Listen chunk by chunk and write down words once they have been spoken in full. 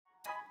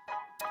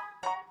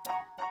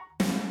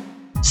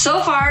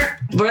So far,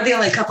 we're the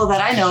only couple that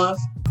I know of.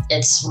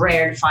 It's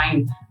rare to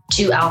find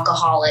two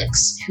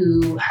alcoholics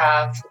who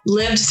have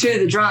lived through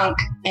the drunk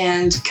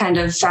and kind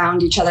of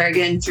found each other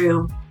again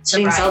through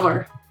being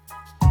sober.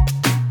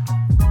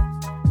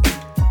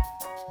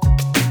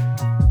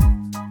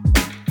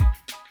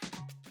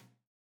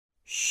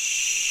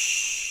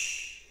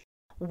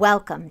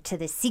 Welcome to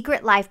the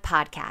Secret Life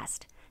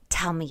Podcast.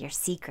 Tell me your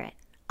secret.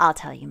 I'll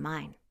tell you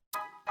mine.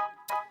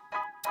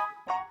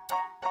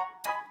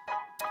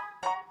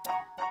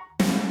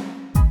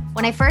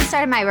 When I first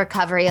started my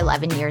recovery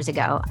 11 years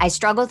ago, I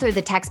struggled through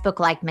the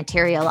textbook-like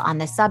material on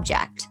this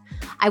subject.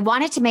 I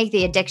wanted to make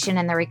the addiction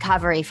and the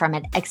recovery from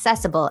it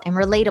accessible and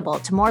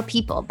relatable to more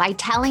people by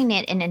telling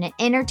it in an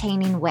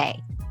entertaining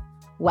way.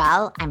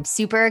 Well, I'm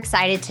super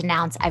excited to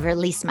announce I've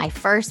released my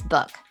first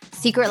book,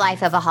 Secret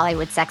Life of a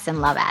Hollywood Sex and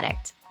Love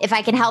Addict. If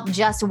I can help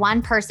just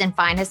one person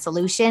find a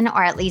solution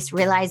or at least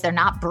realize they're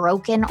not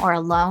broken or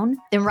alone,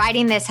 then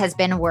writing this has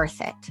been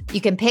worth it.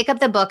 You can pick up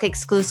the book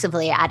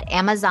exclusively at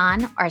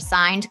Amazon or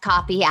signed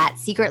copy at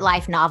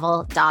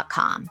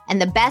secretlifenovel.com.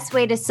 And the best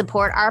way to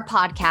support our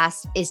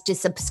podcast is to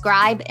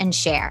subscribe and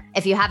share.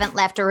 If you haven't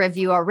left a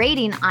review or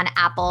rating on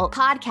Apple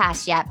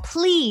Podcasts yet,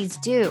 please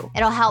do.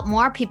 It'll help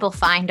more people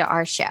find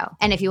our show.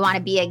 And if you want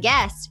to be a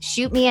guest,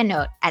 shoot me a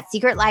note at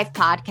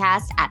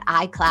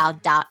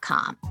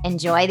secretlifepodcast@icloud.com.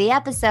 Enjoy the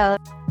episode.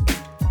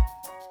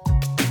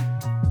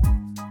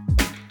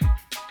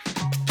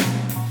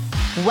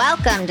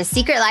 Welcome to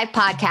Secret Life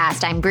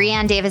Podcast. I'm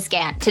Brianne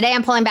Davis-Gant. Today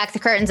I'm pulling back the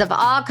curtains of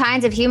all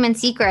kinds of human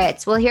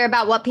secrets. We'll hear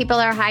about what people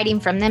are hiding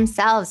from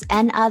themselves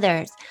and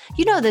others.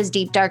 You know those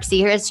deep, dark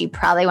secrets you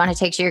probably want to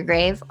take to your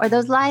grave, or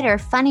those lighter,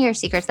 funnier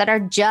secrets that are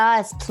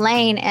just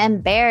plain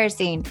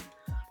embarrassing.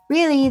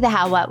 Really, the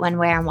how, what, when,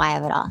 where, and why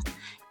of it all.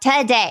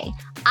 Today,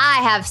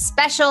 I have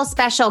special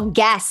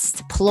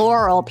guests,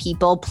 plural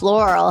people,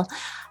 plural.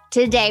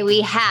 Today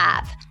we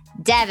have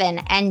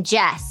Devyn and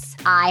Jess.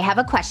 I have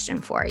a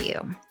question for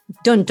you.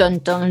 Dun, dun,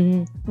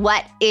 dun.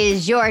 What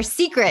is your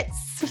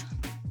secrets?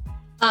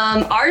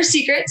 Our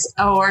secret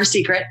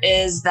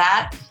is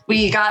that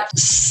we got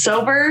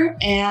sober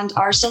and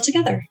are still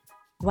together.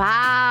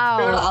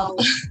 Wow.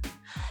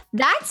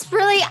 That's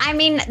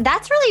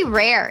really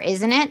rare,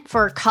 isn't it?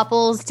 For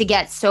couples to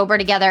get sober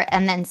together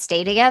and then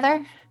stay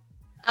together?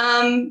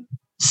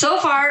 So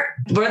far,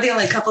 we're the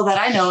only couple that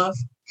I know of.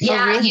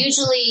 Yeah, really?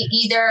 Usually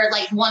either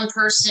like one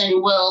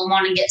person will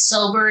want to get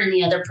sober and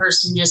the other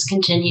person just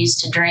continues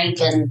to drink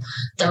and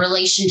the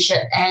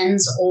relationship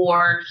ends,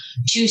 or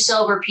two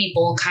sober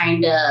people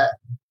kind of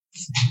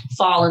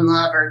fall in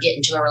love or get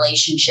into a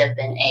relationship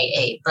in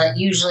AA. But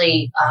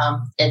usually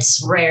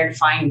it's rare to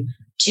find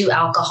two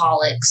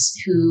alcoholics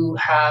who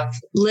have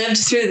lived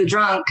through the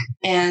drunk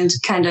and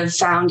kind of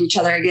found each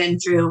other again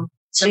through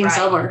being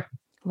sober.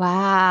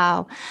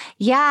 Wow.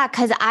 Yeah.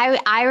 Cause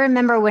I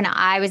remember when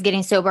I was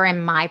getting sober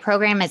in my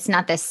program, it's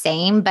not the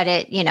same,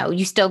 but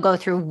you still go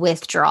through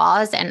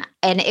withdrawals and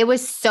it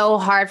was so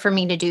hard for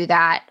me to do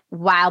that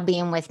while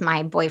being with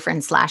my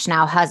boyfriend /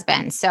 now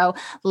husband. So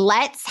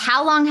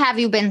how long have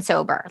you been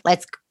sober?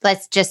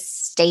 Let's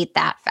just state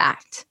that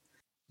fact.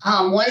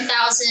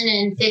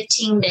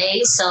 1,015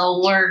 days.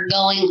 So we're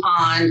going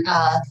on,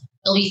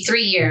 it'll be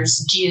 3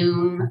 years,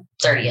 June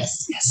 30th.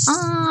 Yes.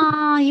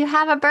 Oh, you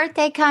have a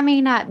birthday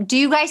coming up. Do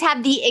you guys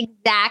have the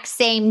exact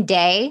same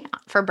day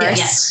for birthday?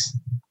 Yes.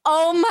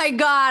 Oh my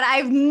God.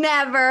 I've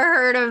never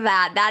heard of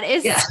that. That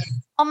is,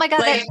 oh my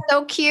God, that's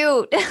so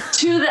cute.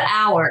 To the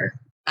hour.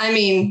 I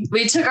mean,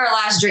 we took our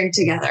last drink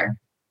together.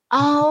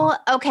 Oh,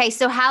 okay.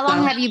 So how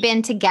long have you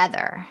been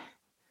together?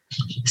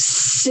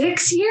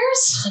 6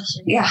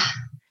 years? Yeah.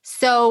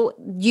 So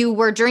you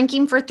were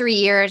drinking for 3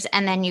 years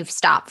and then you've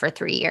stopped for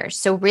 3 years.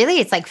 So really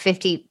it's like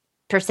 50%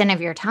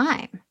 of your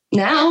time.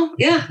 Now,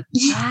 yeah.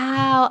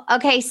 Wow.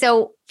 Okay.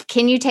 So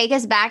can you take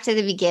us back to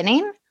the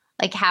beginning?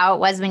 Like how it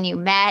was when you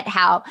met,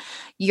 how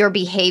your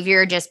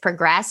behavior just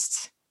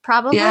progressed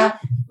probably? Yeah.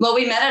 Well,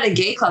 we met at a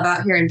gay club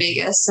out here in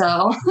Vegas.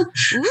 So,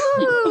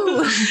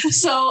 Ooh.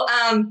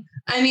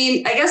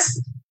 I guess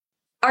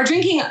our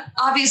drinking,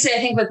 obviously, I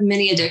think with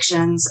many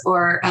addictions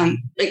or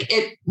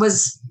it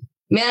was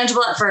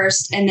manageable at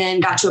first and then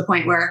got to a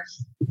point where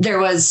there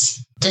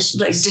was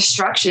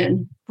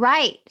destruction.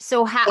 Right.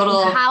 So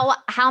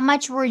how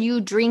much were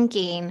you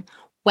drinking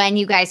when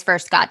you guys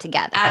first got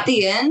together? At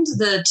the end,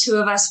 the two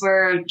of us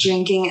were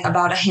drinking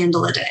about a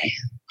handle a day.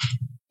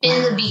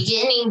 In the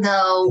beginning,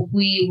 though,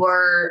 we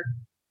were,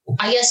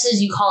 I guess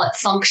as you call it,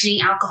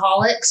 functioning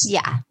alcoholics.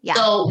 Yeah. Yeah.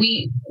 So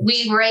we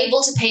were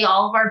able to pay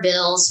all of our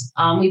bills.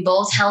 We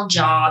both held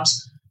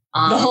jobs.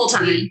 The whole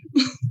time.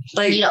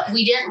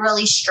 We didn't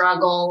really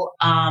struggle.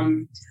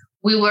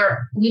 We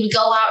would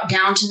go out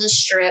down to the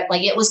strip.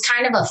 Like it was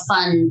kind of a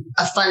fun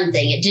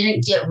thing. It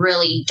didn't get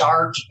really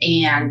dark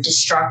and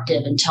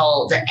destructive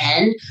until the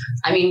end.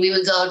 I mean, we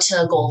would go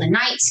to Golden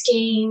Knights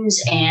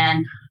games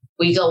and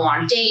we go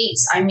on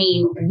dates. I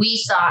mean,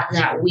 we thought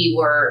that we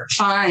were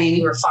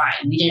fine.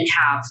 We didn't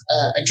have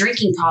a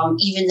drinking problem,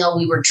 even though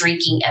we were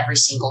drinking every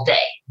single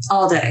day.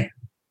 All day.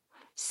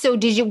 So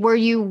did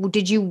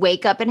you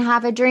wake up and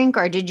have a drink,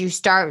 or did you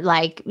start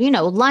like,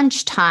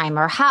 lunchtime,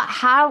 or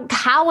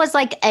how was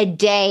like a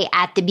day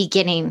at the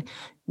beginning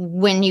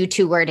when you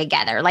two were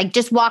together? Like,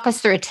 just walk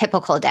us through a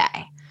typical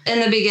day.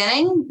 In the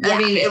beginning, Yeah. I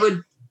mean, it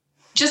would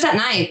just at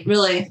night,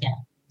 really. Yeah.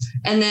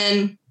 And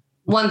then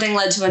one thing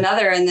led to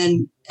another. And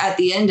then at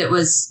the end, it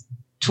was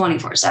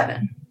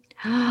 24/7.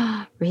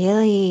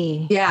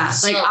 Really? Yeah.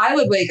 So- Like I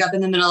would wake up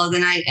in the middle of the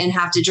night and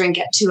have to drink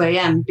at 2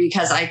 a.m.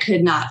 because I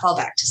could not fall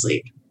back to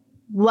sleep.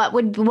 What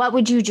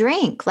would you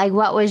drink? Like,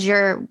 what was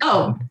your...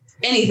 Oh,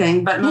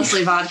 anything, but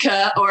mostly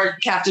vodka or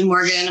Captain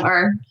Morgan,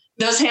 or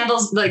those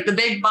handles, like the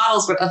big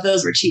bottles of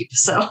those were cheap.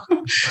 So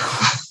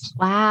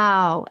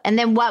Wow. And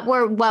then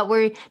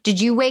did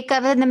you wake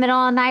up in the middle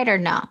of the night or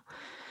no?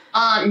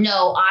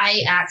 No,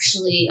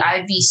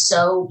 I'd be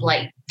so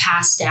like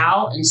passed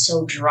out and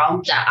so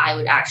drunk that I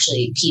would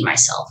actually pee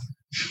myself.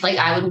 Like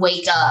I would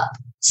wake up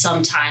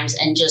sometimes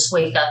and just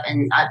wake up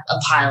in a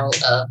pile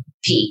of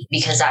pee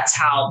because that's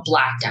how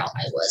blacked out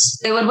I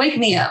was. it would wake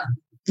me up,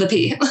 the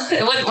pee.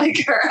 It wouldn't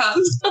wake her up.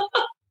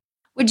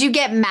 Would you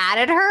get mad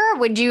at her?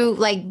 Would you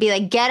like be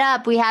like, get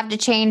up, we have to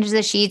change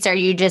the sheets, or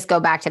you just go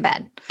back to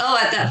bed? Oh,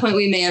 at that point,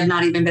 we may have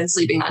not even been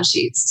sleeping on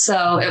sheets.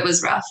 So it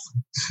was rough.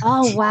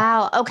 Oh,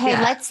 wow. Okay.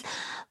 Yeah.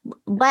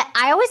 But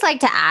I always like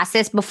to ask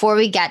this before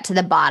we get to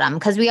the bottom,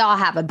 because we all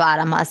have a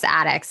bottom, us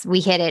addicts. We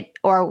hit it,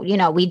 or,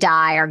 we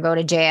die or go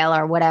to jail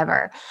or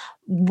whatever.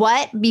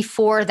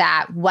 Before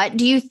that, what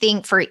do you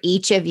think for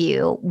each of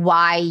you,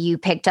 why you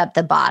picked up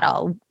the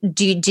bottle?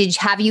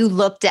 Have you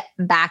looked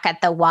back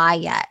at the why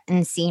yet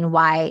and seen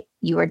why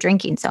you were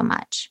drinking so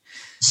much?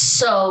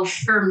 So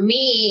for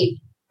me,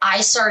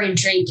 I started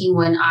drinking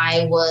when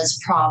I was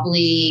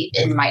probably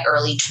in my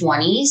early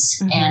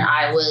 20s and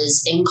I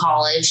was in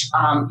college.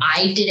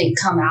 I didn't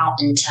come out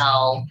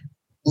until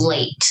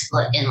late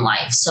in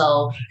life.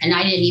 So, and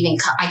I didn't even,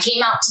 I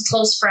came out to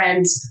close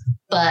friends,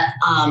 but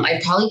I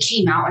probably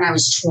came out when I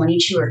was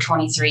 22 or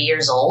 23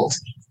 years old.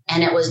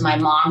 And it was my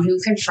mom who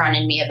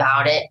confronted me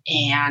about it.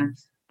 And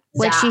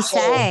what'd she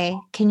say?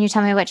 Can you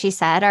tell me what she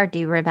said, or do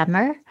you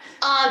remember?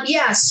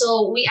 Yeah.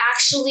 So we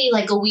actually,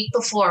 like a week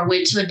before,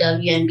 went to a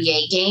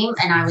WNBA game,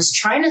 and I was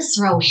trying to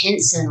throw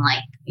hints in,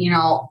 like,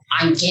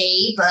 I'm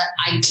gay, but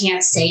I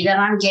can't say that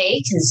I'm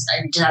gay because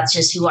that's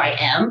just who I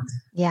am.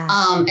 Yeah.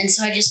 And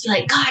so I just be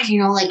like, God,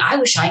 I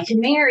wish I could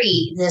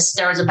marry this.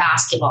 There was a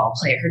basketball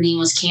player. Her name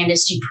was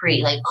Candace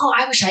Dupree. Like, oh,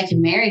 I wish I could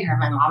marry her.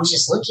 My mom's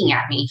just looking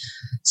at me.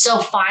 So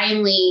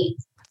finally,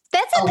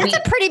 that's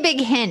a pretty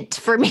big hint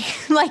for me.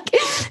 Like,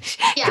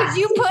 because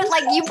you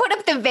put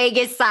up the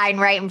Vegas sign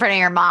right in front of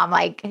your mom,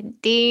 like,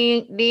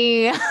 ding,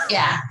 ding.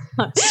 Yeah.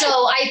 So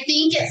I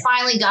think it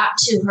finally got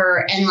to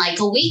her. And like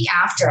a week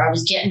after, I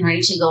was getting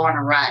ready to go on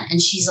a run.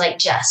 And she's like,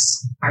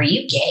 Jess, are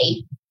you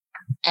gay?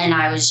 And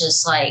I was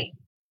just like,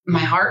 my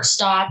heart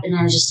stopped. And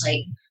I was just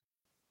like,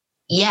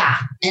 yeah.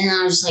 And then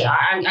I was just like,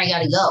 I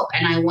got to go.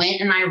 And I went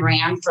and I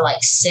ran for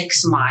like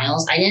 6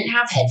 miles. I didn't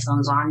have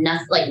headphones on,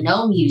 nothing, like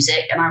no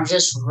music. And I was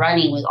just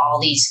running with all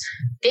these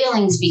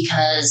feelings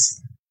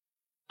because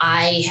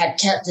I had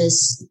kept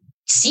this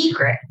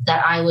secret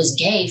that I was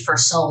gay for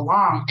so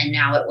long, and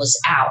now it was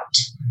out.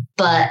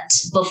 But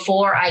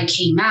before I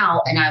came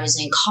out and I was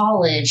in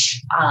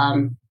college,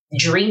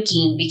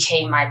 drinking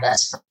became my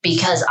best friend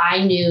because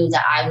I knew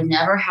that I would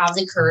never have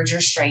the courage or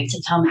strength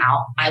to come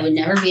out. I would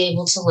never be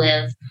able to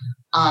live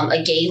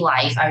a gay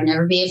life. I would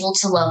never be able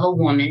to love a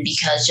woman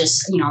because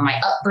just,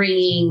 my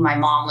upbringing, my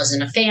mom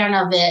wasn't a fan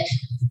of it.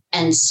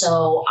 And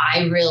so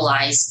I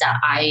realized that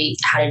I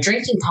had a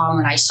drinking problem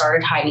and I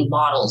started hiding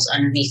bottles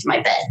underneath my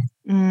bed.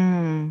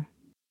 Mm.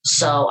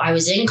 So I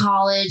was in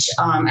college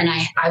and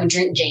I would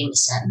drink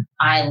Jameson.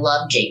 I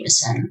love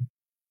Jameson.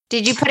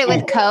 Did you put it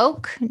with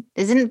Coke?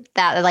 Isn't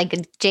that like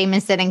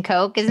Jameson and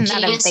Coke? Isn't that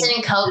Jameson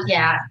and Coke?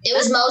 Yeah. It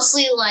was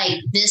mostly like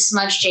this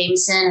much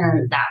Jameson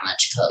and that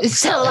much Coke.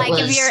 So like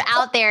if you're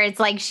out there, it's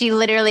like she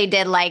literally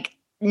did like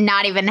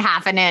not even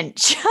half an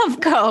inch of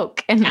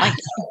Coke. And like,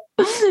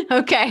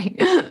 okay,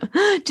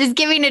 just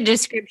giving a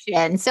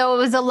description. So it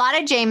was a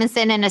lot of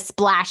Jameson and a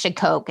splash of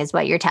Coke is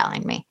what you're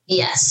telling me.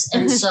 Yes.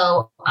 And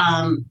so,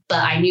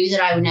 but I knew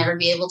that I would never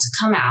be able to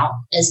come out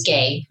as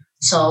gay.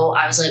 So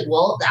I was like,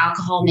 well, the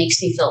alcohol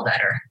makes me feel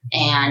better.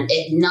 And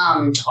it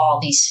numbed all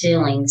these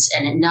feelings,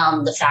 and it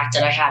numbed the fact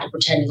that I had to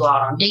pretend to go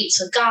out on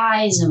dates with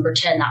guys and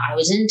pretend that I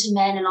was into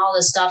men and all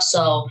this stuff.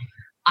 So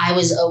I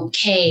was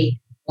okay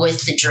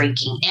with the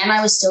drinking, and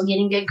I was still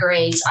getting good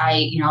grades.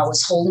 I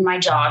was holding my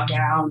job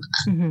down.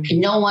 Mm-hmm.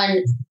 No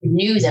one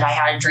knew that I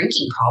had a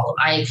drinking problem.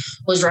 I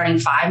was running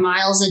 5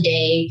 miles a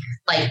day.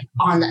 Like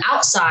on the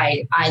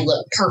outside, I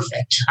looked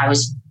perfect. I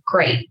was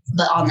great.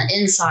 But on the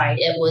inside,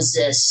 it was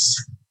this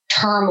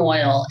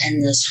turmoil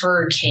and this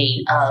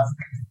hurricane of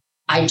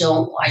I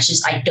don't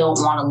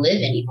want to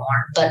live anymore.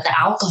 But the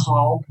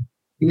alcohol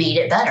made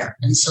it better.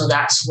 And so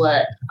that's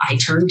what I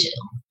turned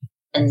to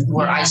and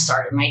where I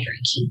started my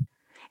drinking.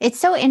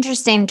 It's so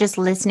interesting just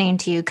listening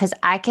to you because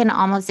I can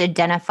almost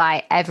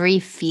identify every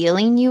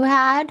feeling you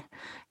had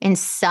in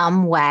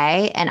some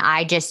way, and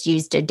I just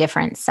used a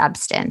different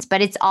substance.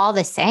 But it's all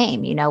the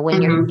same,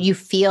 when you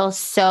feel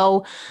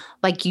so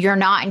like you're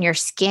not in your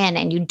skin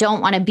and you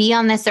don't want to be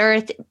on this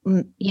earth,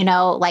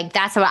 like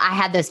that's what I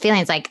had those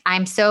feelings. Like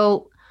I'm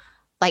so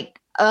like,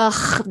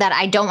 that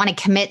I don't want to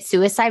commit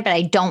suicide, but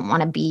I don't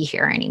want to be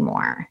here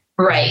anymore.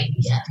 Right.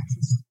 Yeah.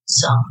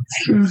 So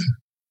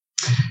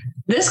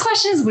this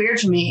question is weird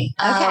for me.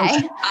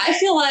 Okay. I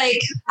feel like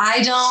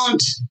I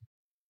don't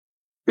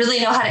really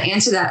know how to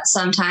answer that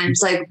sometimes.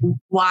 Like,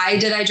 why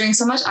did I drink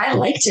so much? I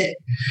liked it.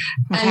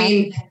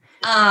 Okay.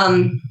 I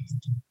mean,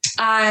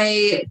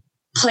 I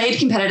played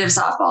competitive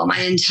softball my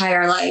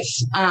entire life.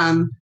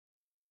 And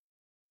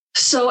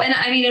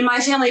I mean, in my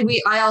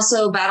family, I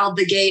also battled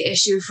the gay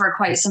issue for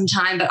quite some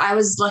time, but I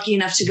was lucky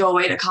enough to go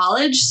away to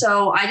college.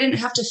 So I didn't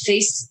have to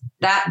face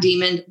that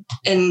demon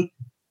in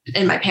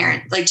my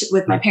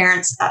with my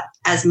parents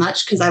as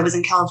much, because I was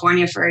in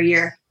California for a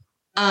year.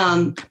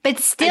 But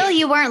still,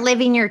 you weren't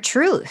living your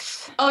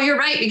truth. Oh, you're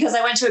right, because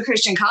I went to a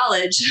Christian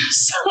college.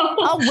 So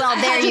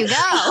there you go.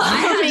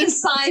 I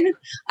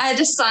had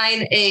to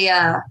sign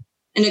an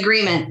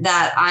agreement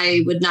that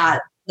I would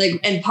not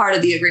and part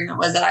of the agreement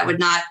was that I would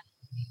not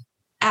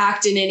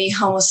act in any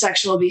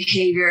homosexual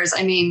behaviors.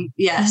 I mean,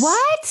 yes.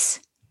 What?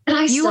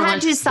 And you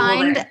had to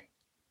sign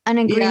an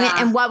agreement,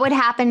 yeah. And what would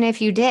happen if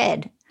you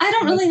did? I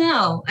don't really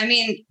know. I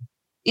mean,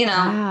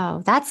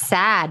 Wow, that's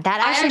sad. That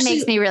actually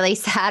makes me really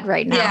sad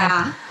right now.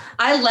 Yeah.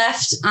 I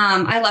left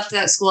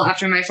that school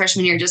after my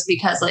freshman year just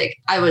because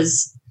I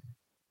was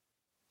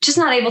just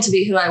not able to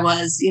be who I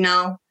was,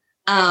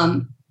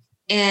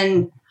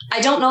 and I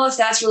don't know if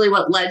that's really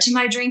what led to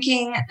my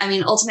drinking. I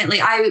mean,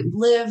 ultimately I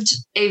lived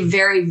a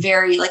very,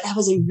 very, I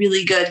was a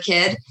really good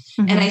kid.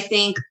 Mm-hmm. And I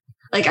think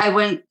I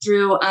went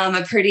through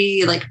a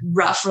pretty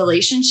rough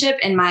relationship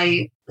in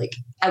my,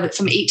 I went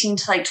from 18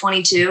 to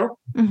 22.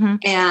 Mm-hmm.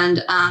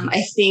 And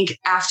I think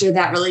after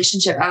that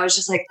relationship, I was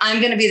just I'm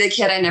going to be the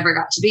kid I never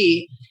got to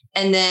be.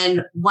 And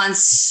then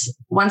once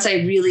I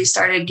really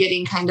started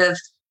getting kind of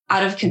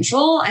out of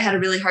control, I had a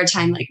really hard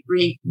time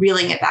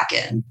reeling it back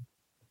in.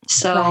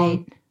 So,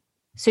 right.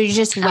 So you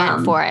just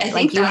went for it. I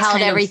think you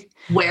held everything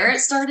where it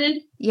started.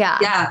 Yeah.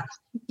 Yeah.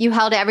 You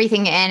held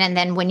everything in. And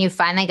then when you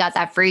finally got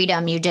that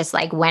freedom, you just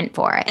went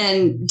for it.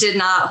 And did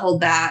not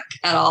hold back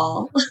at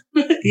all.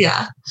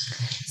 Yeah.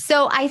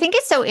 So I think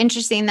it's so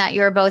interesting that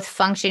you're both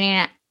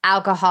functioning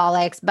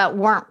alcoholics, but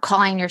weren't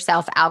calling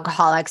yourself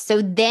alcoholics.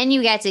 So then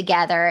you get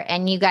together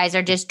and you guys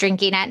are just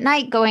drinking at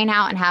night, going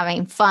out and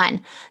having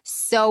fun.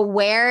 So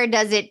where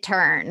does it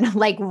turn?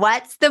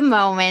 What's the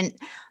moment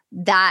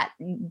that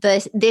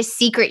this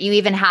secret you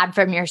even had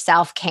from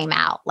yourself came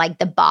out?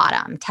 The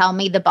bottom. Tell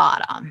me the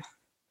bottom.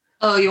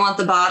 Oh, you want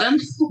the bottom?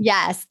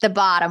 Yes, the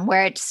bottom,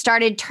 where it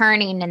started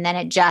turning and then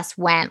it just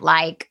went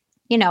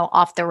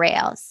off the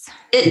rails.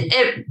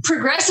 It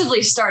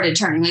progressively started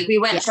turning. We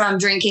went from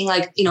drinking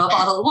a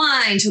bottle of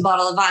wine to a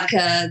bottle of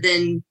vodka,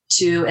 then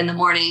to in the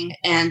morning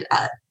and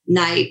at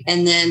night.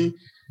 And then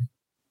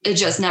it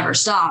just never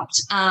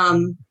stopped.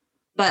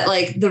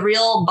 But the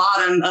real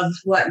bottom of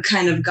what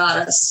kind of got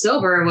us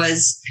sober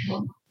was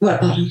what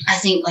bottom? I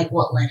think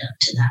what led up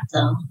to that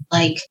though.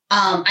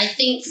 I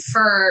think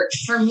for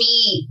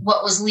me,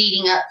 what was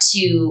leading up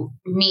to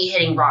me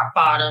hitting rock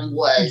bottom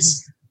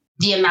was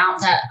the amount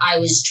that I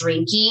was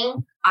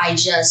drinking. I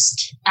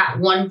just, at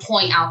one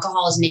point,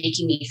 alcohol is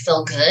making me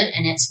feel good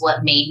and it's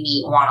what made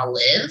me want to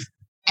live.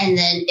 And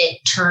then it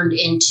turned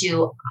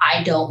into,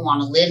 I don't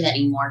want to live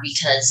anymore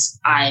because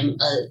I'm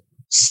a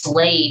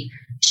slave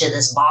to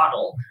this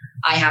bottle.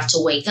 I have to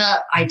wake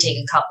up. I take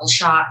a couple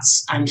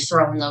shots. I'm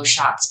throwing those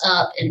shots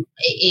up and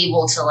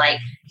able to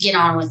get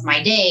on with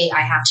my day.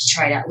 I have to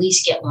try to at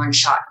least get one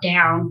shot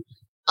down.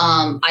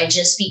 I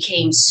just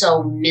became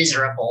so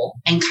miserable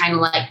and kind of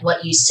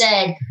what you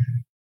said,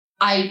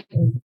 I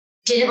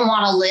didn't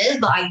want to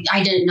live, but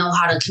I didn't know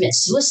how to commit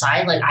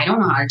suicide. I don't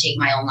know how to take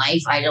my own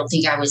life. I don't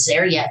think I was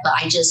there yet, but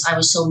I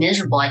was so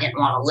miserable. I didn't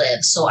want to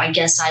live. So I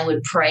guess I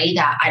would pray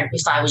that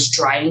if I was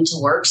driving to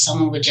work,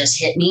 someone would just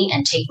hit me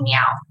and take me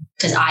out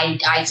because I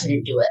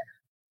couldn't do it.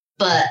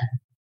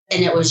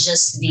 And it was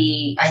just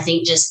I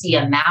think the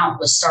amount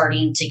was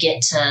starting to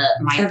get to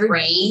my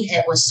brain.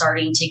 It was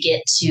starting to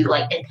get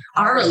to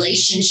our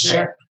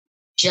relationship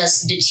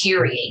just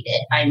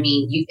deteriorated. I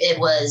mean, there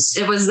was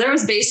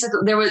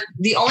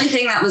the only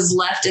thing that was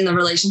left in the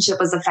relationship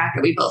was the fact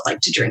that we both like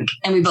to drink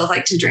and we both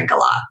like to drink a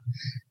lot.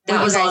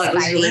 That was all that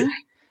was really.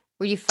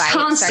 Were you fighting?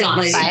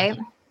 Constantly. Fight?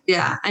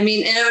 Yeah. I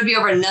mean, and it would be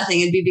over nothing.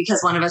 It'd be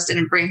because one of us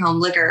didn't bring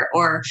home liquor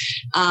or,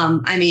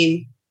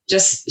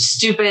 just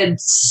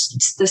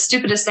the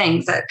stupidest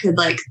things that could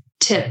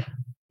tip,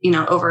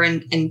 over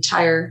an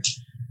entire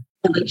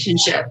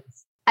relationship.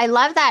 I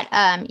love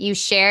that you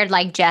shared,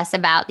 like, Jess,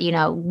 about,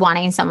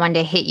 wanting someone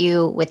to hit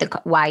you with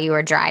while you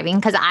were driving.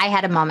 Because I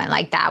had a moment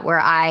like that where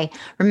I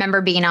remember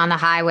being on the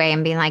highway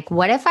and being like,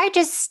 what if I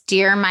just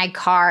steer my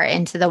car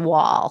into the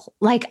wall?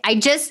 Like, I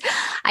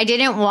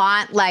didn't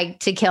want like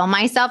to kill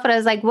myself, but I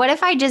was like, what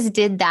if I just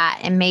did that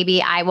and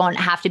maybe I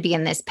won't have to be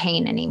in this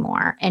pain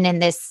anymore and in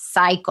this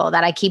cycle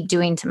that I keep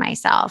doing to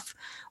myself?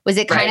 Was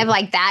it kind of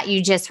like that?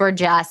 You just were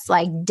just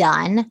like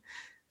done?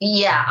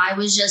 Yeah, I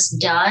was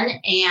just done.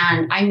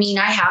 And I mean,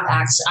 I have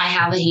a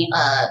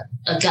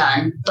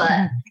gun,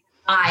 but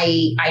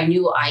I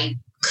knew I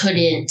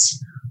couldn't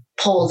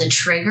pull the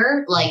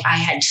trigger. Like, I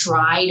had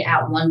tried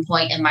at one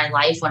point in my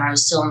life when I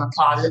was still in the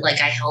closet, like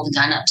I held a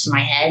gun up to my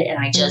head and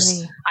I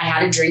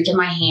had a drink in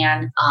my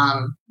hand,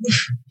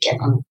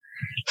 getting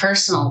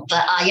personal,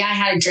 but I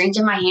had a drink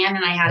in my hand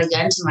and I had a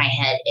gun to my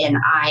head, and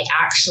I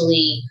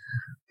actually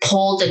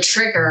pulled the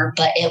trigger,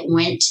 but it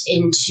went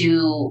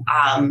into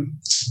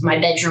my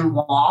bedroom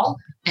wall,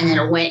 and then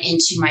it went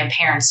into my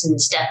parents' and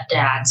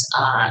stepdad's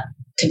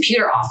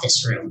computer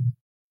office room.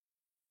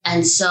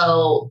 And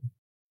so,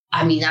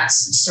 I mean,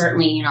 that's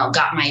certainly,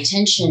 got my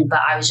attention, but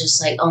I was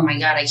just like, oh my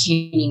God, I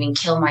can't even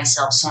kill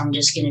myself. So I'm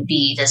just going to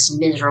be this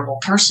miserable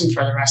person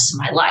for the rest of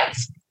my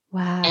life.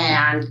 Wow.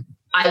 And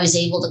I was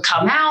able to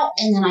come out,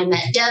 and then I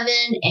met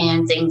Devyn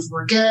and things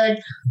were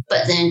good.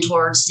 But then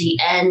towards the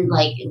end,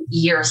 like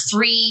year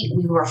 3,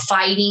 we were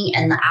fighting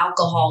and the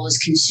alcohol was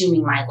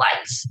consuming my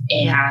life.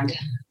 And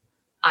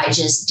I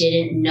just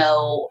didn't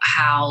know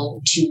how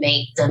to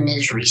make the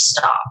misery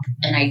stop.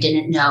 And I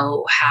didn't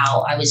know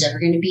how I was ever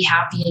going to be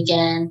happy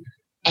again.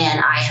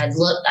 And I had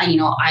looked,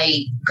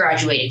 I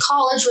graduated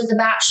college with a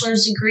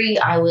bachelor's degree.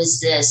 I was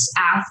this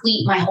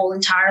athlete my whole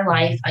entire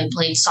life. I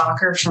played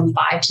soccer from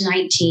 5 to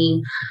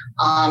 19.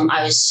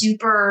 I was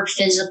super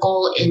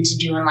physical into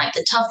doing like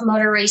the Tough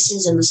Mudder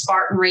races and the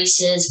Spartan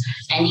races.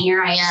 And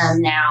here I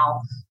am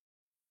now,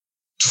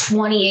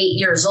 28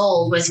 years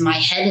old, with my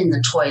head in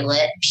the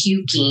toilet,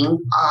 puking,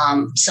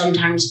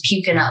 sometimes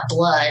puking up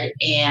blood,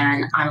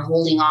 and I'm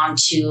holding on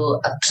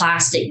to a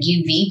plastic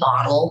UV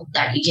bottle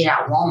that you get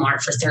at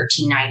Walmart for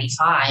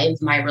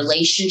 $13.95. My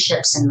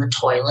relationship's in the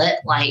toilet,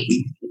 like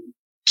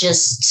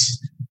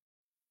just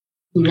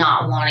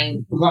not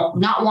wanting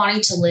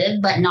to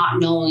live, but not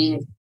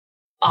knowing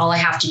all I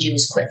have to do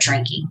is quit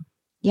drinking.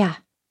 Yeah.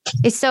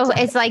 It's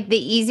like the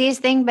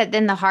easiest thing, but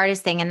then the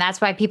hardest thing. And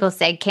that's why people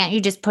say, can't you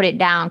just put it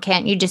down?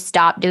 Can't you just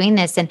stop doing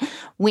this? And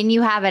when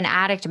you have an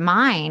addict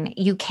mind,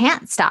 you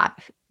can't stop.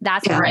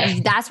 That's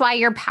why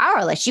you're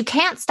powerless. You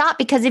can't stop,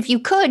 because if you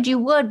could, you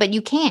would, but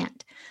you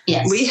can't.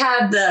 Yes. We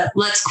had the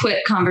let's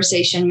quit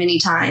conversation many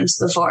times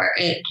before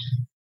it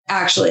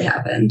actually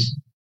happened.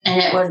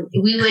 And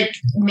we would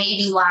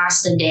maybe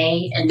last a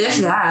day. And if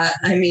that,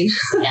 I mean,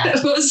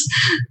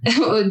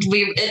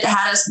 it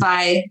had us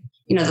by,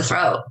 the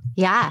throat.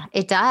 Yeah,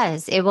 it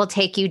does. It will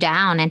take you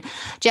down. And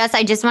Jess,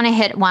 I just want to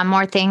hit one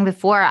more thing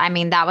before. I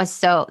mean,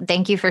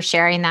 thank you for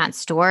sharing that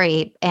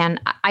story. And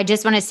I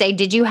just want to say,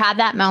 did you have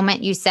that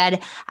moment you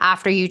said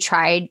after you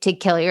tried to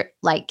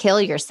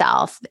kill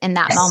yourself in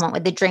that moment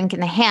with the drink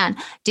in the hand?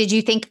 Did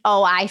you think,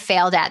 oh, I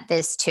failed at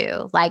this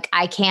too? Like,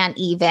 I can't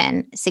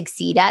even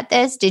succeed at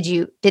this.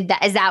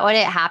 Is that what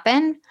it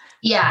happened?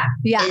 Yeah.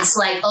 It's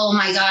like, oh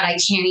my God, I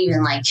can't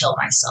even kill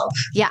myself.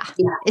 Yeah.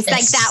 It's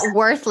like that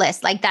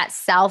worthless, like that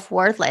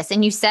self-worthless.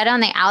 And you said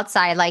on the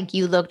outside, like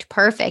you looked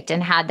perfect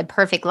and had the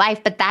perfect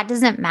life, but that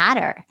doesn't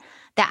matter.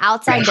 The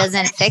outside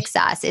doesn't fix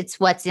us. It's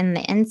what's in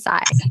the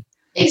inside.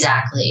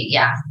 Exactly.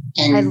 Yeah.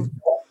 And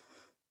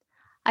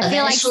I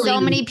feel like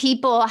so many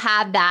people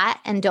have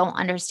that and don't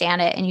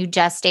understand it. And you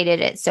just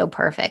stated it so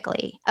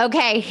perfectly.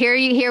 Okay,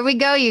 here we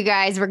go, you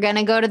guys. We're going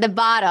to go to the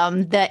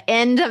bottom, the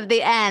end of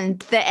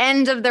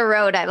the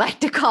road, I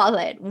like to call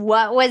it.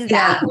 What was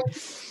that?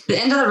 The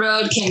end of the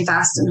road came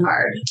fast and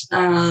hard.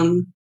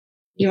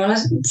 You want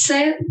to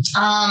say it?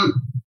 Our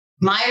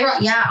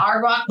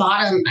rock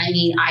bottom. I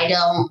mean, I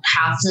don't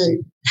have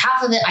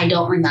half of it. I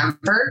don't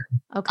remember.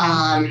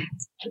 Okay.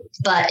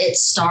 But it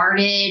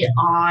started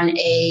on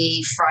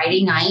a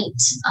Friday night.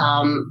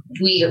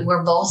 We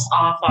were both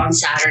off on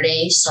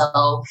Saturday.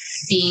 So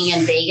being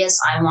in Vegas,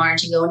 I wanted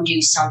to go and do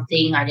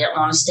something. I didn't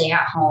want to stay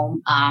at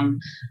home.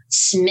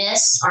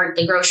 Smith's,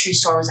 the grocery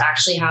store, was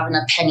actually having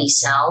a penny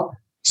sale.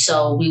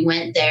 So we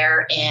went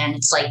there, and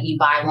it's like you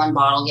buy one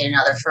bottle, get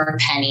another for a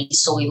penny.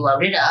 So we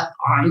loaded up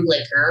on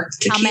liquor.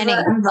 How many?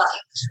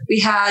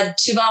 We had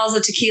 2 bottles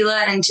of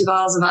tequila and 2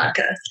 bottles of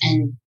vodka.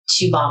 And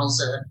 2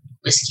 bottles of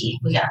whiskey.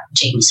 We got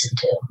Jameson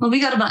too. Well, we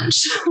got a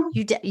bunch.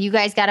 You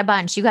guys got a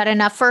bunch. You got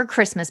enough for a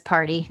Christmas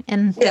party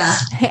and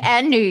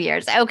New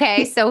Year's.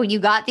 Okay, so you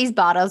got these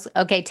bottles.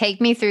 Okay,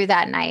 take me through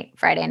that night,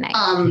 Friday night.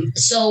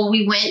 So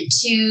we went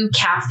to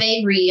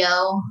Cafe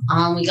Rio.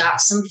 We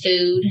got some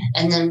food,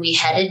 and then we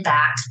headed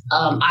back.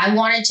 I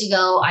wanted to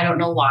go. I don't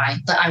know why,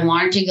 but I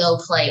wanted to go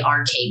play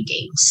arcade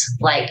games.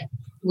 Like,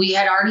 we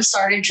had already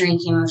started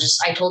drinking.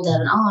 I told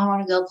Devyn, I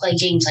want to go play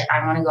games. Like,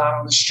 I want to go out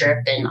on the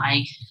strip, and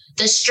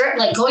the strip,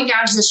 like going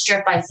down to the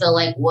strip, I feel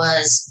like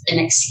was an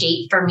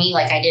escape for me.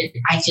 Like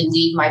I could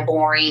leave my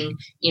boring,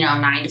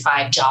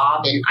 9-to-5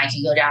 job and I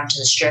could go down to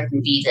the strip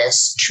and be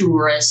this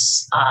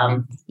tourist.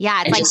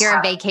 Yeah. It's like you're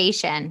on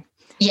vacation.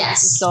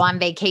 Yes. Just go on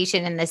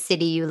vacation in the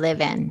city you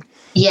live in.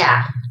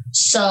 Yeah.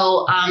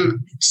 So,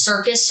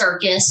 Circus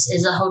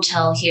is a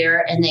hotel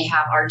here and they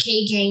have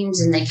arcade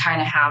games and they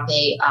kind of have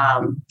the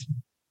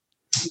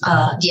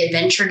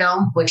Adventure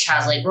Dome, which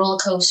has like roller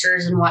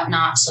coasters and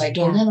whatnot. So I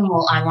told him,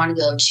 well, I want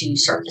to go to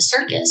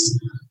Circus.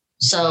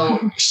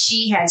 So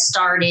she had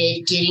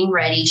started getting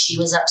ready. She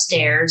was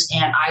upstairs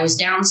and I was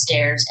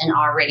downstairs and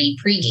already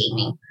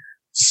pre-gaming.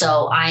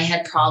 So I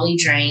had probably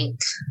drank,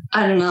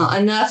 I don't know,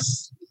 enough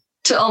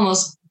to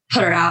almost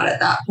put her out at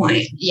that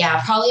point.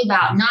 Yeah, probably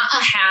about not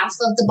a half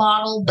of the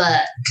bottle,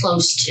 but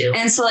close to.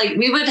 And so like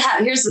we would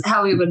here's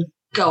how we would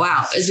go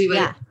out is we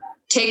would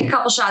take a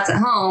couple shots at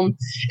home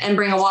and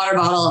bring a water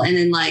bottle and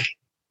then like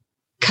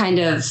kind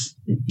of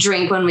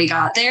drink when we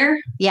got there.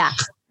 Yeah.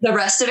 The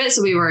rest of it.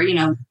 So we were,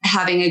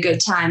 having a good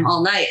time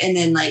all night and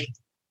then like,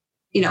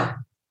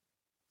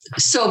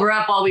 sober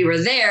up while we were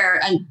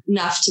there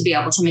enough to be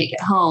able to make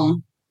it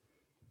home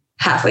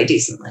halfway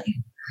decently.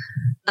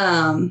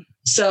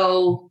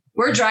 So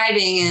we're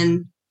driving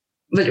and,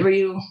 but were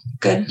you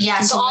good?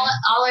 Yeah. So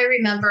all I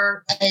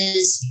remember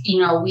is,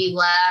 we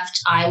left,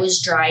 I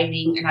was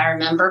driving and I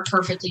remember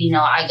perfectly,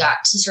 I got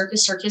to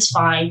Circus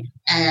fine.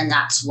 And then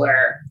that's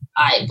where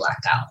I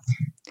blacked out.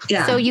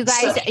 Yeah. So you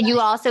guys, you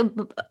also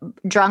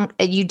drove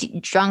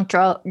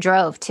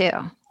too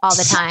all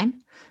the time?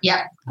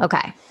 Yeah.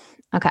 Okay.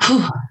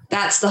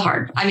 That's the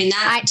hard. I mean,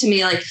 to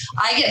me, like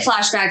I get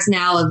flashbacks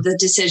now of the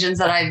decisions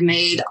that I've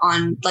made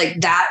on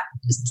like that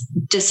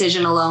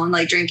decision alone,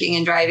 like drinking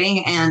and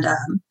driving. And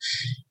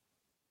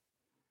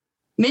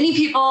many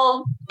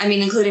people, I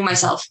mean, including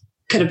myself,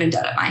 could have been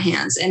dead at my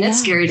hands. And it's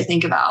scary to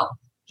think about.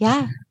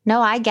 Yeah.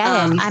 No, I get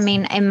it. I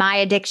mean, in my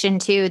addiction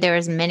too, there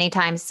was many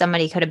times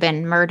somebody could have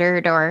been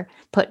murdered or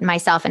put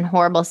myself in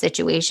horrible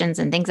situations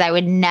and things I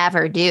would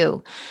never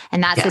do.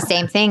 And that's the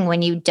same thing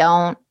when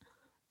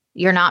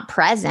you're not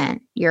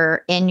present,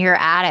 you're in your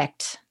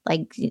addict,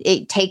 like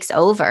it takes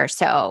over.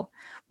 So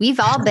we've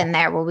all been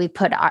there where we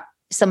put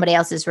somebody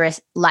else's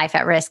life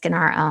at risk in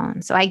our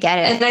own. So I get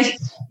it.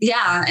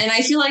 And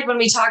I feel like when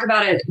we talk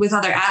about it with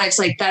other addicts,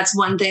 like that's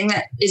one thing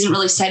that isn't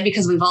really said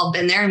because we've all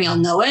been there and we all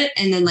know it.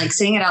 And then like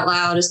saying it out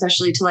loud,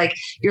 especially to like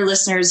your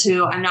listeners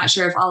who I'm not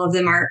sure if all of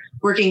them are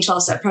working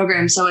 12-step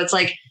programs. So it's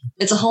like,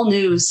 it's a whole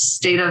new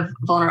state of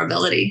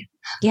vulnerability.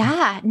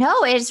 Yeah,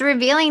 no, it's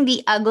revealing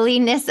the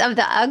ugliness of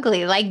the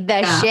ugly, like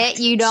the shit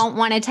you don't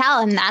want to tell.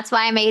 And that's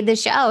why I made the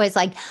show. It's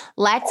like,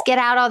 let's get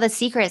out all the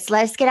secrets.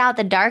 Let's get out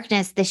the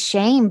darkness, the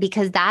shame,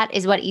 because that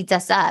is what eats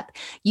us up.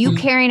 You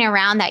carrying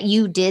around that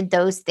you did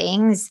those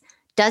things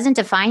doesn't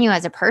define you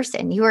as a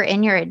person. You are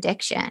in your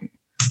addiction.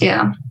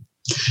 Yeah.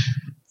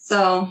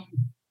 So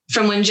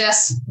from when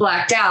Jess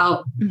blacked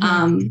out,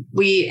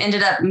 we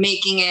ended up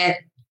making it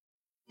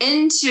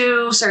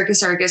into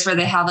Circus where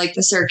they have like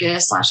the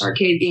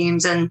circus/arcade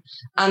games and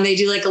they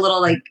do like a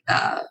little like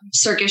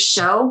circus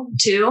show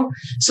too.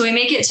 So we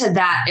make it to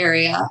that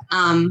area.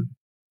 And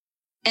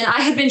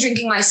I had been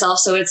drinking myself,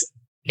 so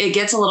it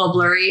gets a little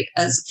blurry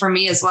as for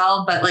me as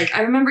well. But like I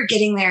remember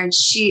getting there and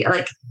she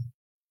would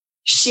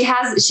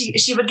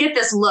get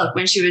this look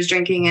when she was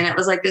drinking and it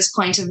was like this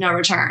point of no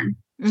return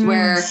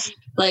where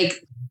like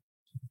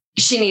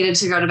she needed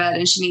to go to bed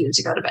and she needed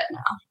to go to bed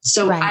now.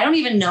 So I don't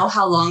even know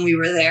how long we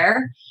were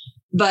there,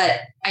 but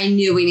I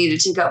knew we needed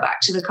to go back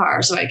to the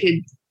car so I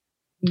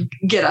could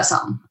get us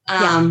home.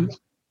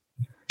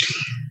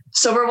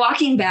 So we're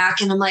walking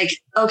back and I'm like,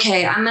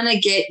 okay, I'm going to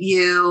get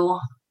you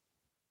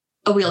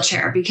a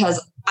wheelchair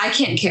because I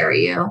can't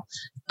carry you.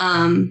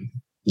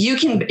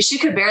 She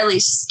could barely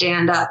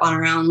stand up on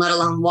her own, let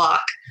alone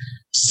walk.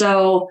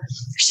 So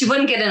she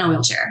wouldn't get in a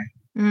wheelchair.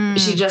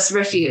 She just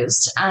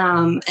refused.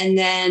 And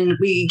then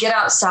we get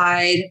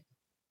outside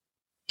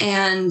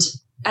and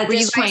at were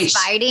this you point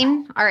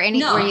fighting or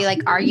any, were you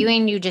like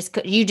arguing? You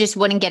just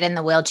wouldn't get in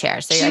the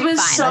wheelchair. So you're like,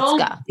 fine,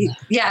 let's go.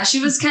 Yeah. She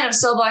was kind of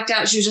so blacked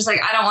out. She was just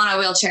like, I don't want a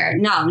wheelchair.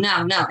 No.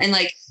 And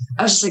like,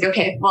 I was just like,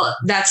 okay, well,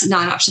 that's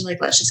not an option.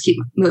 Like, let's just keep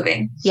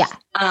moving. Yeah.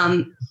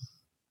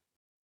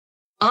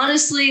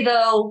 Honestly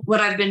though,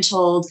 what I've been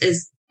told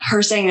is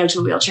her saying no to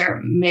a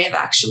wheelchair may have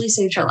actually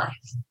saved her life.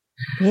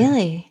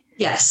 Really?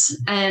 Yes.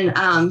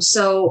 And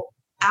so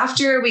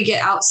after we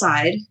get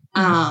outside,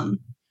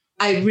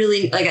 I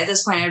really, like at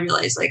this point, I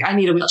realized like I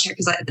need a wheelchair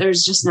because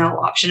there's just no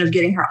option of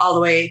getting her all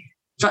the way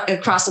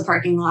across the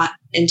parking lot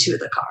into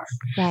the car.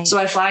 Right. So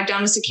I flagged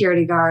down a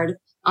security guard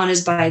on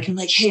his bike and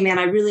like, hey man,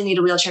 I really need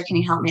a wheelchair. Can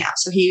you help me out?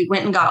 So he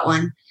went and got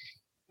one.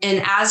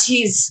 And as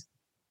he's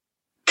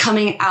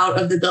coming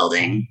out of the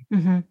building,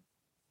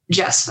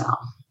 Jess fell.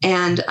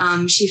 And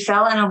she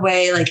fell in a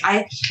way like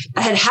I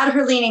had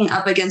her leaning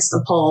up against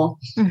the pole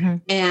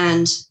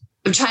and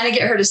I'm trying to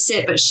get her to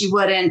sit, but she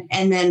wouldn't.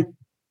 And then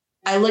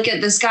I look at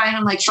this guy and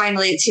I'm like,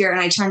 finally it's here.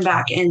 And I turn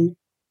back and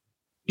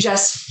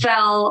Jess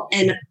fell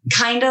and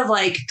kind of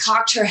like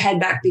cocked her head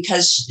back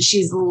because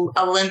she's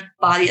a limp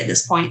body at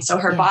this point. So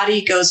her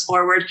body goes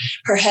forward,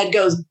 her head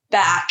goes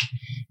back,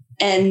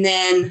 and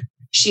then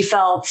she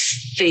fell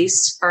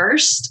face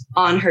first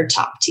on her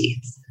top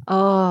teeth.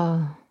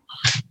 Oh.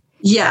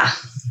 Yeah.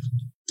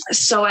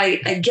 So I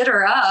get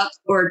her up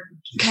or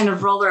kind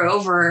of roll her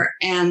over,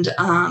 and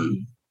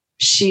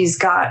she's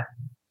got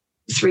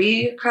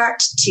 3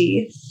 cracked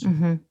teeth.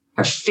 Mm-hmm.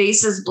 Her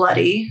face is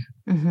bloody.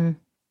 Mm-hmm.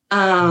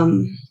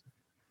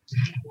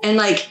 And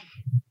like,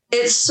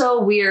 it's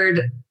so weird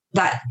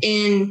that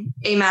in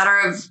a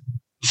matter of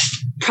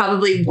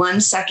probably 1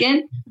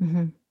 second,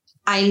 mm-hmm.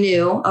 I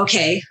knew,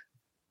 okay,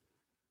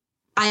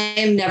 I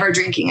am never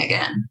drinking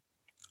again.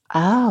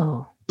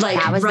 Oh, like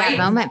that was that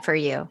moment for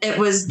you. It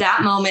was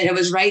that moment. It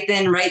was right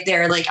then, right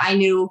there. Like I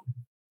knew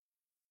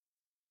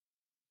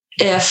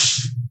if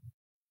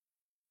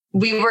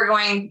we were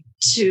going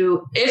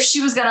to, if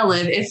she was going to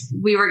live, if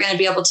we were going to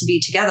be able to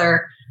be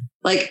together,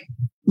 like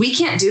we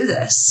can't do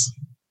this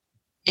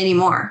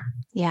anymore.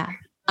 Yeah.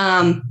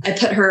 I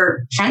put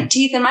her front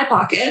teeth in my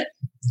pocket,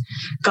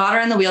 got her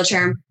in the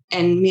wheelchair,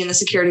 and me and the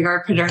security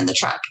guard put her in the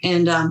truck.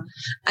 And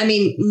I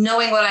mean,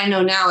 knowing what I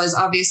know now is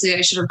obviously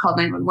I should have called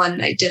 911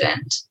 and I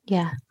didn't.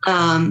 Yeah.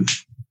 I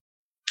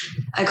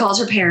called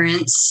her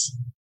parents.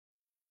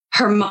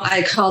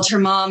 I called her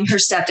mom, her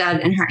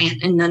stepdad, and her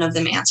aunt, and none of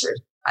them answered.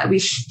 We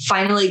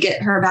finally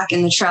get her back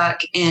in the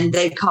truck, and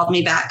they called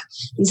me back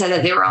and said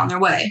that they were on their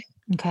way.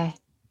 Okay.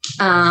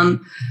 I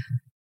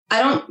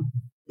don't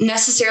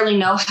necessarily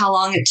know how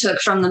long it took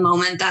from the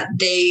moment that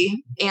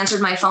they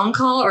answered my phone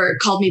call or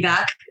called me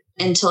back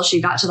until she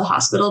got to the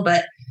hospital,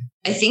 but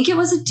I think it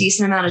was a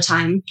decent amount of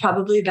time,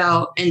 probably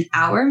about an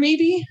hour,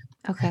 maybe.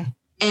 Okay.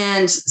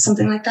 And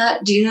something like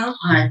that. Do you know?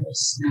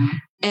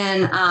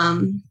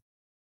 And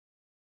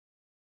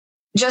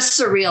just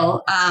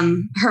surreal.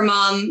 Her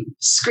mom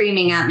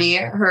screaming at me,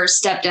 her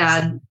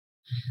stepdad.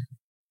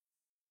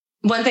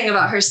 One thing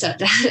about her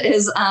stepdad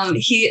is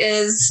he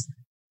is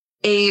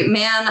a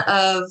man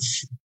of,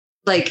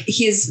 like,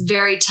 he's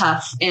very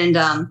tough. And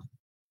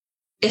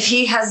if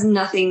he has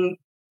nothing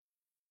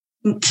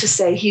to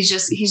say, he's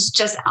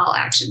just all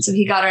action. So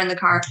he got her in the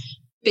car,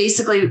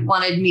 basically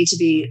wanted me to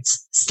be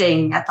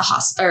staying at the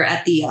hospital or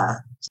at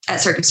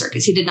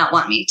Circus. He did not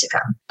want me to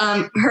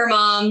come. Her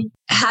mom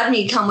had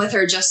me come with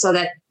her just so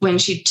that when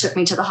she took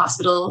me to the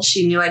hospital,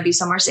 she knew I'd be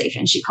somewhere safe.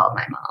 And she called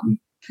my mom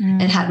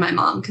and had my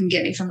mom come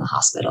get me from the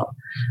hospital.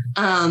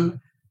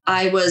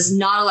 I was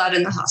not allowed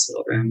in the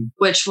hospital room,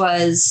 which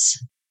was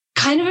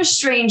kind of a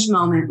strange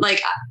moment.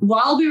 Like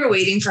while we were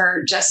waiting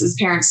for Jess's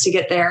parents to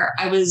get there,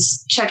 I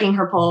was checking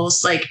her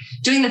pulse, like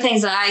doing the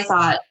things that I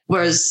thought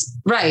was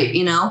right.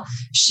 You know,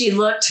 she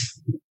looked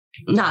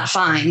not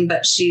fine,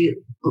 but she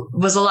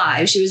was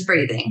alive. She was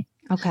breathing.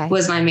 Okay.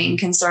 Was my main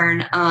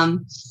concern.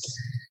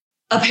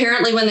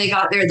 Apparently when they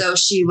got there though,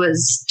 she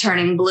was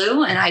turning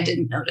blue and I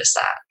didn't notice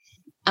that.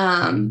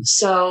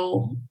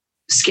 So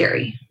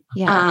scary.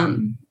 Yeah.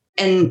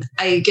 And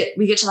we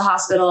get to the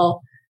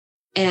hospital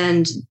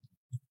and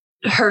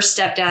her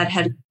stepdad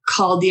had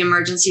called the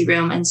emergency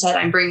room and said,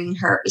 I'm bringing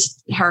her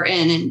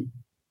in. And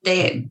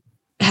they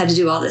had to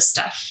do all this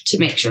stuff to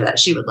make sure that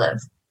she would live.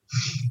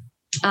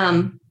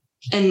 And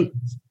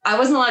I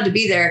wasn't allowed to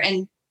be there,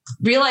 and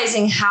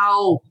realizing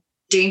how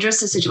dangerous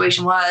the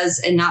situation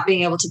was and not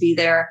being able to be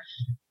there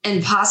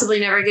and possibly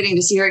never getting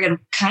to see her again,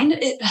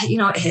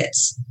 it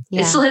hits.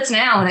 Yeah. It still hits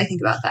now when I think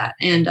about that.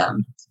 And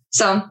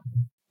so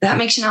that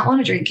makes you not want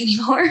to drink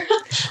anymore.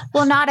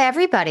 Well, not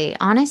everybody,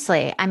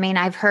 honestly. I mean,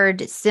 I've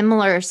heard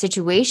similar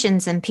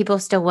situations and people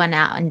still went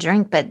out and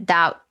drink, but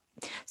that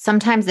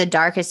sometimes the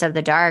darkest of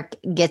the dark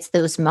gets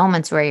those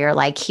moments where you're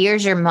like,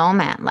 here's your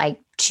moment, like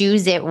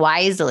choose it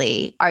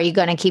wisely. Are you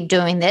going to keep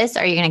doing this?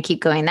 Or are you going to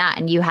keep going that?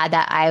 And you had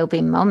that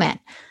eye-opening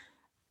moment.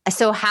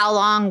 So how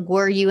long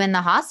were you in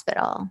the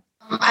hospital?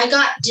 I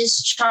got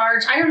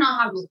discharged. I don't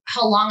know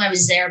how long I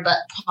was there, but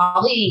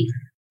probably,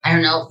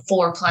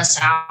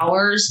 4+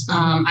 hours.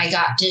 I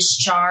got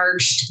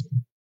discharged.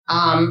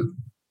 And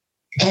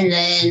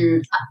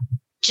then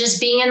just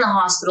being in the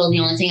hospital,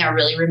 the only thing I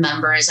really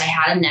remember is I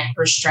had a neck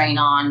restraint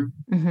on.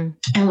 Mm-hmm.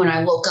 And when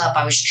I woke up,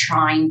 I was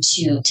trying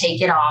to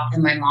take it off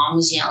and my mom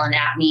was yelling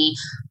at me.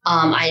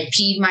 I had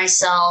peed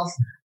myself.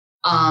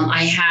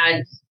 I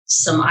had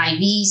some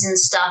IVs and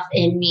stuff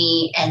in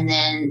me. And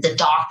then the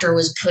doctor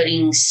was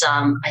putting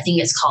some, I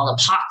think it's called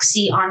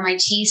epoxy on my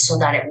teeth so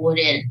that it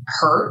wouldn't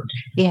hurt.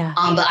 Yeah.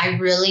 But I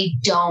really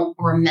don't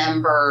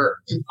remember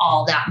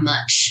all that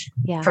much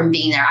from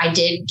being there. I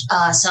did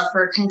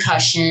suffer a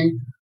concussion,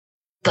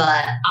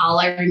 but all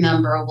I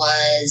remember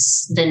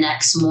was the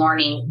next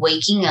morning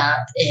waking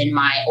up in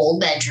my old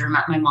bedroom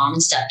at my mom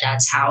and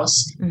stepdad's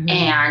house. Mm-hmm.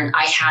 And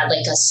I had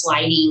like a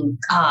sliding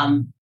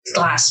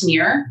glass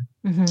mirror.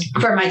 Mm-hmm.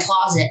 For my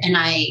closet. And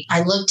I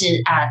looked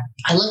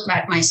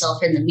at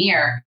myself in the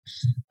mirror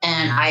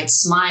and I'd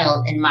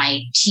smiled and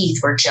my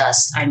teeth were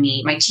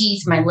my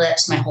teeth, my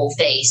lips, my whole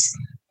face.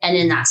 And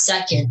in that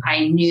second,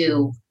 I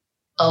knew,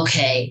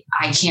 okay,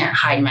 I can't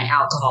hide my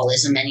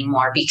alcoholism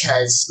anymore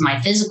because my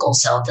physical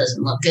self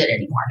doesn't look good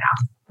anymore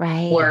now.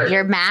 Right. Or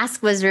your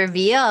mask was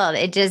revealed.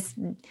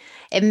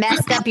 It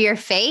messed up your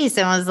face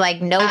and was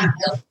like, nope.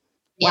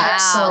 Yeah.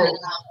 Wow. So,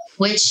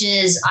 which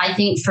is, I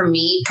think for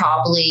me,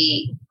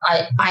 probably,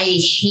 I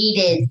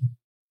hated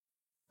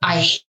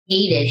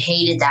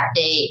that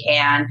day.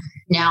 And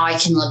now I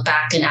can look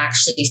back and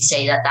actually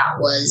say that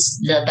was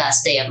the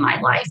best day of my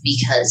life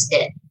because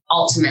it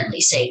ultimately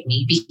saved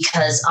me.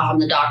 Because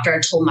the doctor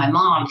had told my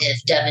mom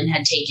if Devyn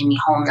had taken me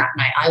home that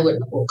night, I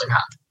wouldn't have woken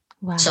up.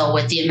 Wow. So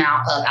with the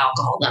amount of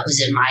alcohol that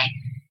was in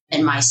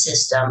my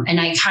system,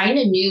 and I kind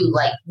of knew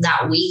like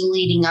that week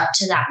leading up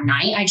to that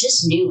night, I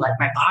just knew like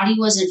my body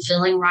wasn't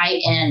feeling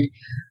right, and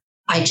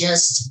I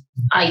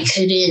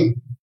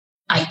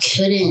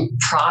couldn't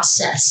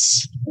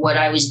process what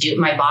I was doing.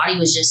 My body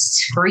was just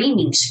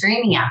screaming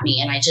at me,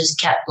 and I just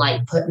kept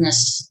like putting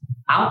this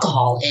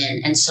alcohol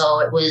in, and so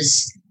it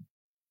was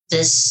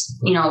this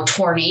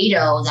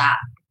tornado that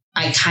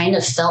I kind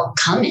of felt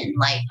coming.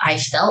 Like I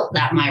felt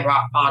that my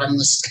rock bottom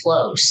was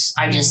close.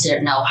 I just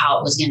didn't know how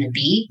it was going to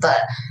be,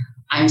 but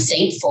I'm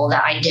thankful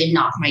that I did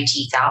knock my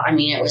teeth out. I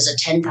mean, it was a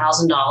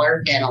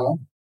 $10,000 dental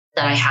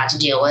that I had to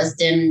deal with,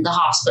 then the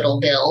hospital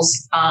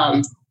bills.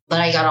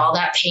 But I got all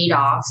that paid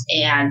off,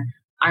 and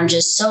I'm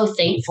just so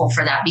thankful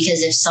for that,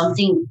 because if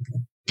something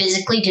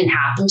physically didn't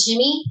happen to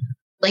me,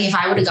 like if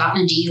I would have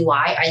gotten a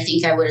DUI, I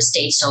think I would have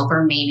stayed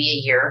sober maybe a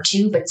year or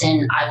two, but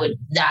then I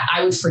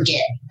would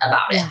forget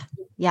about it.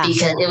 Yeah.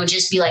 Because it would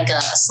just be like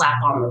a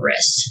slap on the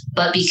wrist.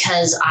 But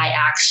because I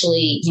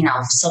actually,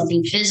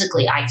 something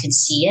physically, I could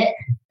see it,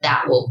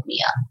 that woke me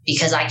up,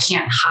 because I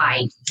can't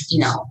hide,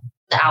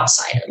 the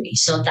outside of me.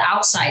 So if the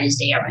outside is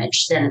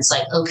damaged, then it's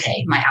like,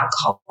 okay, my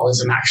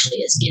alcoholism actually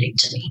is getting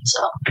to me.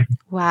 So,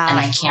 wow. And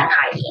I can't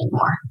hide it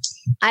anymore.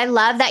 I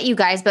love that you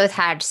guys both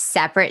had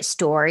separate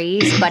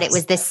stories, but it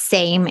was the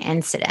same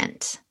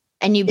incident.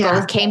 And you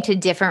both came to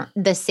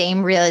the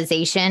same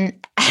realization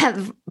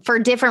for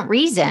different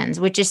reasons,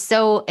 which is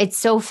it's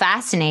so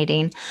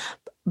fascinating.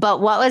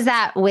 But what was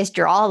that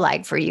withdrawal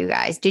like for you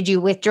guys? Did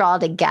you withdraw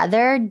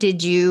together?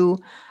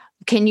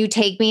 Can you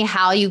take me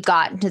how you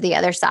got to the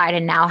other side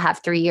and now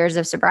have 3 years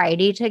of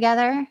sobriety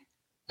together?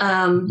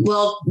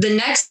 Well, the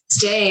next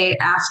day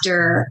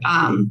after,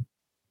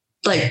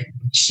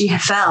 she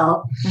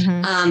fell,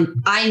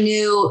 I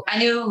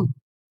knew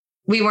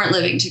we weren't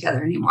living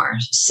together anymore.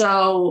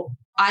 So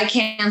I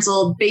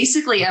canceled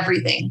basically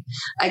everything.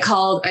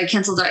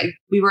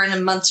 We were in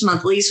a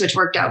month-to-month lease, which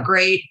worked out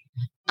great.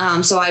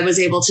 So I was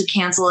able to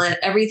cancel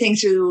everything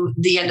through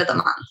the end of the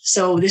month.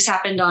 So this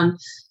happened on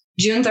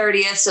June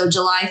 30th. So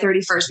July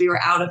 31st, we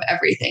were out of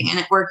everything, and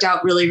it worked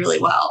out really, really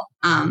well.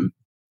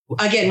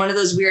 Again, one of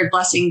those weird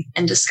blessing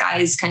in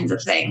disguise kinds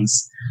of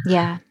things.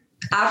 Yeah.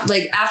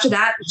 After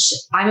that,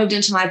 I moved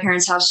into my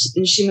parents' house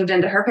and she moved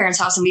into her parents'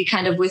 house, and we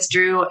kind of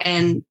withdrew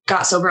and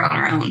got sober on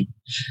our own.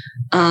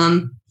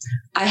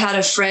 I had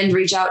a friend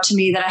reach out to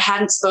me that I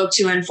hadn't spoke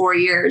to in 4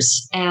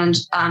 years. And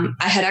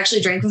I had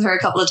actually drank with her a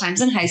couple of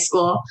times in high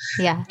school.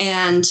 Yeah.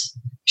 And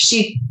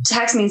she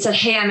texted me and said,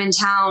 "Hey, I'm in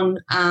town.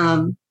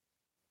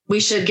 We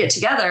should get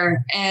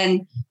together."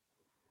 And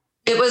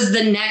it was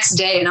the next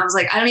day. And I was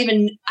like, I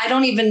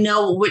don't even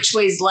know which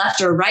way's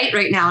left or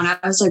right now. And I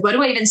was like, what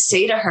do I even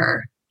say to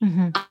her?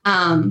 Mm-hmm.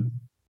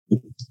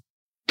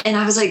 And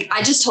I was like,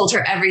 I just told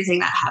her everything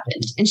that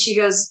happened. And she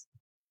goes,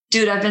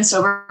 "Dude, I've been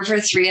sober for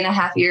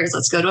 3.5 years.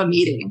 Let's go to a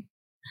meeting."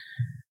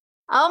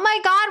 Oh my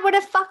God, what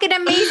a fucking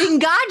amazing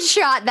God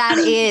shot that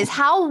is.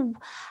 How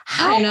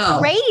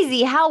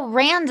crazy, how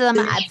random.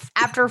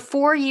 After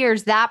 4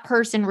 years, that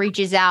person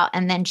reaches out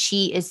and then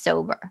she is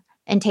sober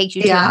and takes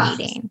you to a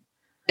meeting.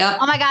 Yep.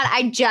 Oh my God,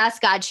 I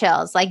just got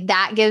chills. Like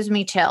that gives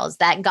me chills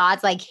that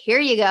God's like, here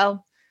you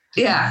go.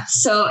 Yeah.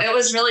 So it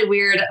was really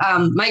weird.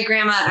 My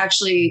grandma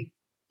actually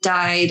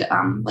died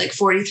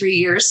 43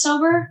 years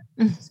sober.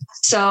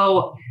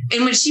 So,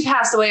 and when she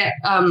passed away,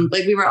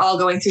 we were all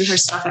going through her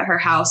stuff at her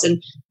house,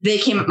 and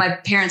my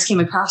parents came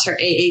across her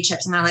AA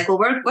chips, and they're like, "Well,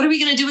 what are we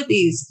going to do with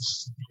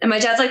these?" And my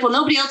dad's like, "Well,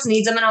 nobody else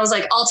needs them." And I was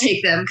like, "I'll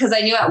take them." Cause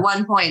I knew at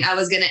one point I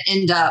was going to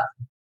end up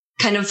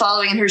kind of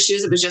following in her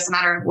shoes. It was just a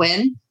matter of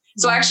when.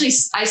 So actually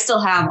I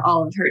still have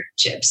all of her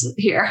chips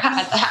here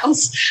at the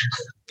house.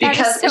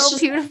 Because it's so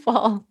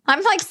beautiful.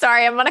 I'm like,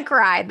 sorry, I'm going to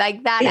cry.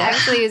 Like that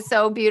actually is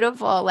so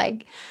beautiful.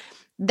 Like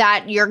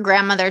that your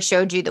grandmother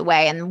showed you the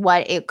way and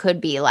what it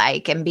could be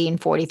like, and being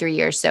 43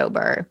 years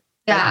sober.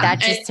 Yeah. Like, that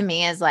just to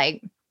me is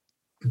like.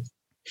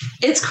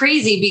 It's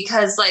crazy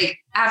because like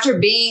after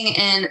being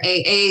in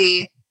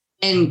AA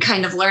and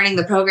kind of learning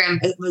the program,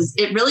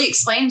 it really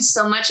explained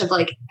so much of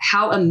like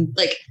how,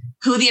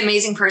 who the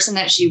amazing person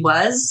that she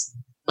was.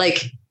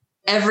 Like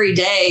every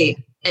day,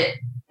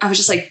 I was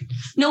just like,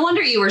 no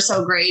wonder you were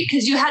so great,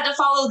 because you had to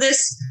follow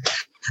this,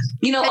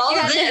 all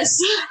of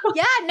this.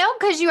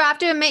 Because you have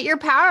to admit you're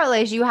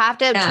powerless. You have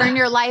to turn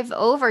your life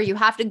over. You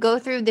have to go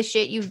through the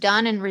shit you've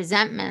done and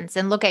resentments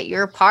and look at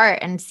your part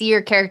and see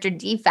your character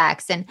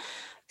defects and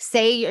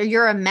say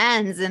your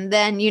amends and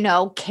then,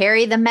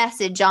 carry the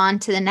message on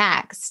to the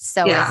next.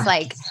 So it's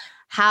like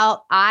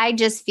how I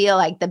just feel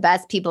like the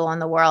best people in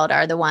the world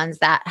are the ones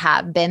that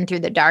have been through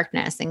the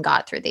darkness and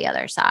got through the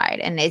other side.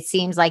 And it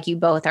seems like you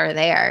both are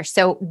there.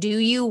 So do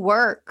you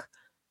work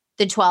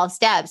the 12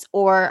 steps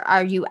or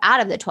are you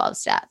out of the 12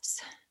 steps?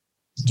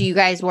 Do you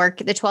guys work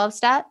the 12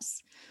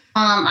 steps?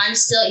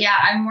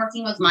 I'm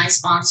working with my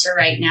sponsor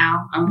right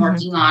now. I'm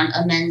working on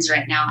amends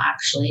right now,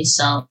 actually.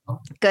 So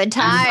good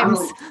times.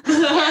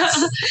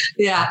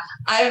 Yeah.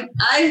 I've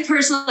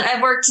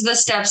worked the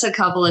steps a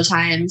couple of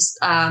times,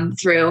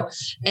 through,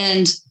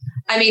 and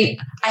I mean,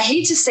 I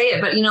hate to say it,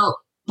 but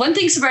one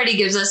thing sobriety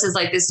gives us is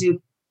like this new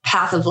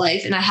path of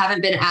life. And I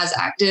haven't been as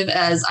active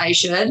as I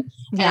should.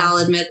 And I'll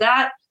admit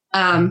that.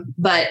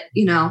 But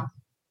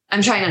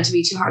I'm trying not to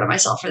be too hard on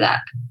myself for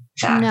that.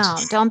 Fact. No,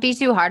 don't be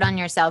too hard on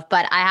yourself.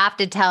 But I have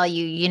to tell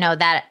you,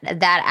 that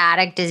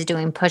addict is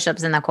doing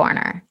push-ups in the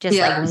corner, just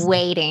like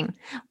waiting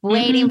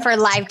for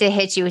life to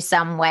hit you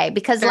some way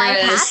because life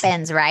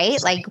happens,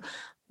 right? Like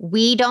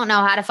we don't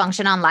know how to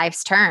function on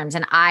life's terms.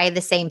 And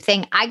the same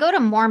thing. I go to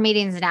more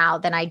meetings now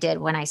than I did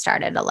when I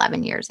started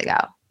 11 years ago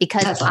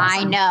because awesome.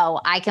 I know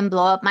I can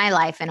blow up my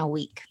life in a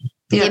week.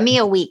 Yeah. Give me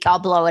a week. I'll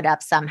blow it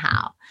up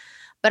somehow.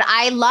 But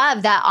I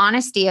love that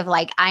honesty of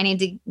like, I need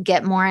to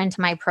get more into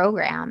my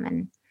program.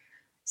 And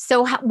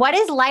so what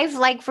is life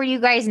like for you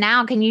guys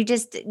now? Can you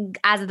just,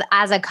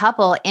 as a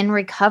couple in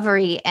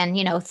recovery and,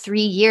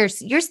 3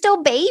 years, you're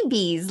still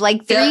babies,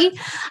 like three.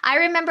 Yeah. I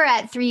remember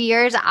at 3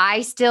 years,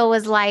 I still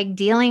was like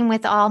dealing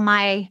with all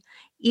my,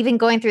 even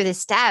going through the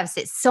steps.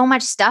 It's so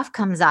much stuff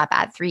comes up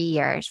at 3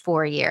 years,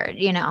 4 years,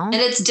 And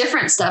it's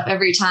different stuff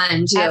every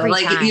time too.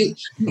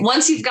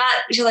 Once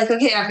you're like,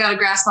 okay, I've got a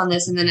grasp on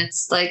this. And then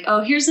it's like,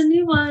 oh, here's a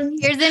new one.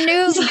 Here's a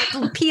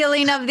new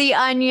peeling of the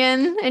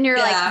onion. And you're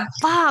like,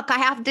 fuck, I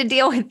have to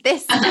deal with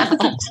this now.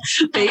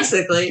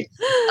 Basically.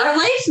 Our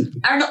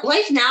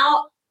life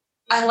now,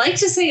 I like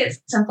to say it's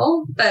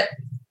simple, but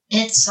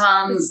it's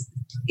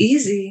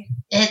easy.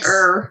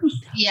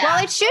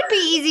 Well, it should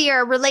be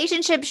easier.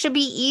 Relationships should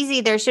be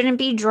easy. There shouldn't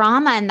be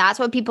drama. And that's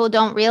what people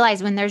don't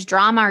realize. When there's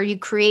drama or you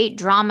create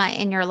drama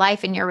in your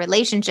life and your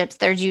relationships,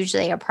 there's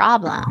usually a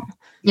problem.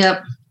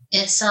 Yep.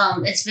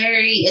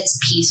 It's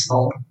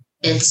peaceful.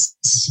 It's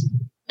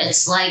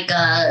like,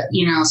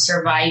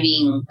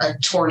 surviving a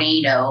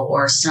tornado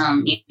or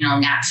some,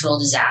 natural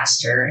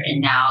disaster.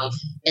 And now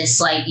it's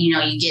like,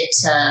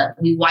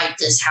 we wiped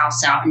this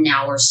house out and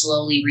now we're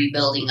slowly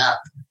rebuilding up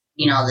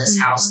this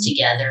house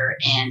together.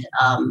 And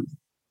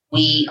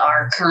we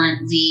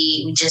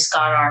just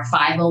got our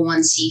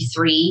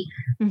 501c3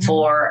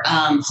 for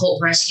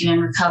Hope Rescue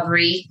and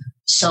Recovery.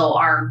 So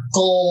our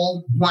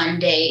goal one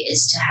day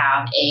is to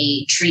have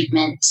a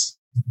treatment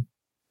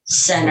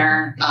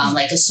center,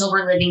 like a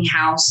sober living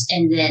house.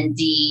 And then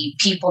the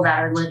people that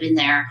are living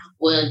there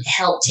would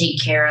help take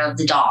care of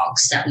the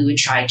dogs that we would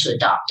try to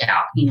adopt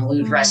out. We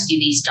would rescue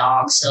these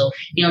dogs. So,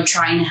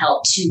 trying to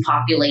help two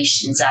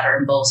populations that are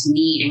in both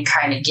need and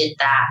kind of get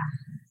that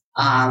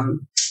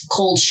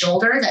cold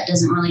shoulder that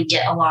doesn't really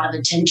get a lot of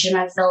attention.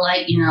 I feel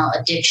like,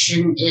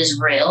 addiction is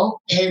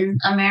real in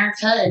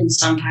America. And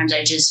sometimes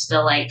I just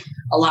feel like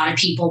a lot of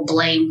people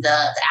blame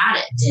the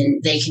addict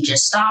and they can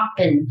just stop.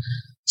 And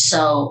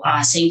so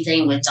same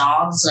thing with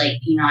dogs. Like,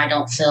 I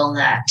don't feel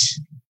that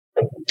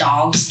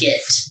dogs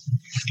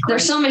they're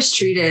so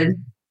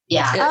mistreated.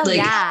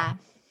 Yeah.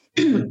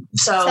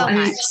 So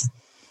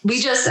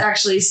we just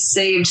actually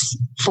saved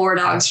 4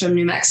 dogs from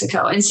New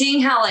Mexico and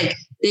seeing how like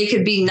they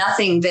could be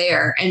nothing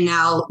there. And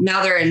now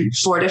they're in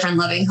 4 different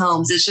loving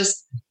homes. It's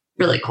just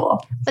really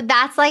cool. But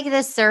that's like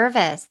the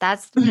service.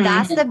 That's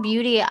the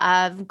beauty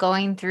of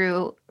going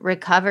through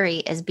recovery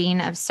is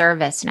being of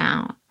service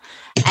now.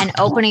 And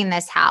opening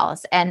this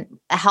house and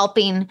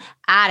helping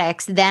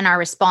addicts then are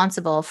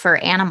responsible for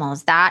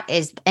animals. That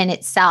is in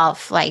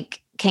itself like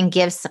can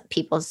give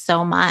people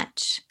so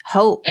much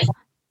hope,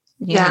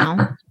 you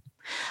know?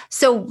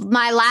 So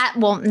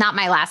not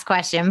my last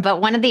question, but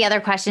one of the other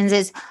questions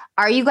is,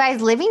 are you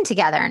guys living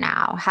together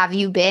now? Have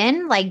you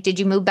been? Like, did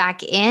you move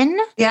back in?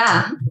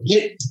 Yeah.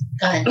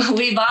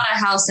 We bought a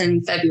house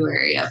in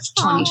February of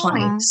 2020.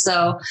 Aww.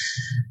 So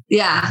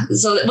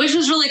which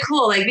was really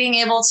cool. Like being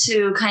able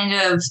to kind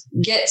of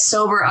get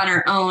sober on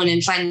our own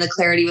and find the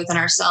clarity within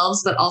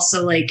ourselves, but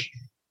also like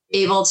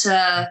able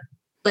to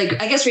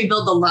like, I guess,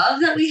 rebuild the love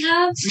that we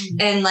have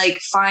and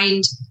like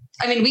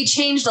we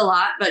changed a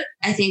lot, but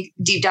I think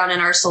deep down in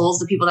our souls,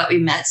 the people that we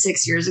met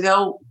 6 years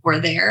ago were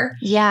there.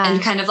 Yeah.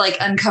 And kind of like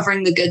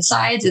uncovering the good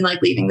sides and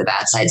like leaving the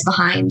bad sides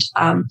behind.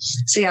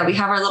 We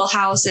have our little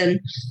house and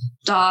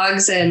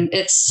dogs and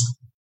it's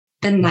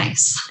been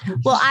nice.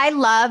 Well, I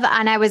love,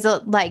 and I was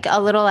like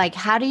a little like,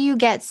 how do you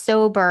get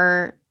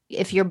sober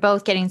if you're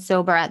both getting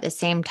sober at the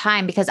same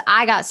time? Because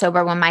I got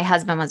sober when my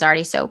husband was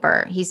already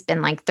sober. He's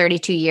been like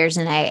 32 years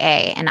in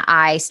AA and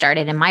I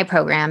started in my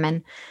program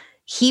and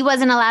he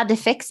wasn't allowed to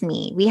fix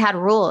me. We had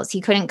rules.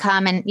 He couldn't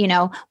come and,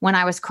 when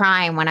I was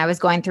crying, when I was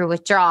going through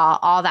withdrawal,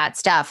 all that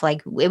stuff,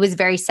 like it was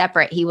very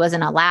separate. He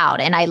wasn't allowed.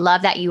 And I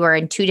love that you were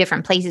in two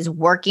different places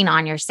working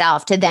on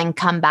yourself to then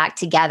come back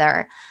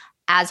together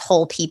as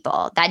whole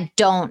people that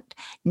don't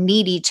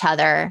need each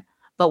other,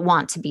 but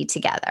want to be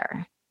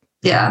together.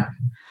 Yeah.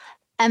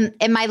 And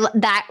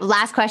that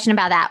last question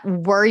about that,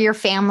 were your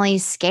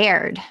families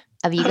scared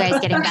of you guys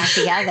getting back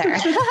together?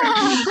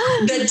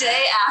 The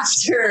day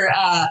after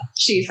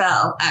she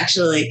fell,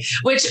 actually,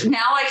 which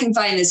now I can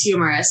find this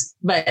humorous,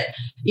 but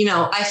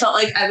I felt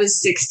like I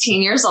was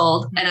 16 years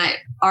old and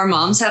our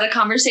moms had a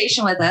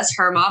conversation with us.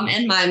 Her mom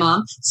and my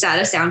mom sat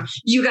us down.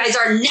 You guys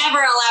are never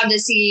allowed to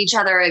see each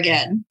other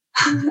again,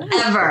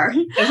 ever.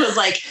 It was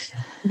like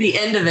the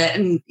end of it.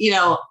 And,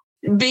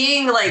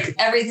 being like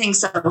everything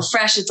so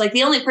fresh, it's like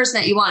the only person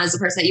that you want is the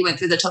person that you went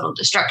through the total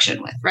destruction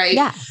with, right?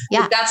 Yeah.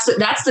 Yeah. That's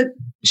the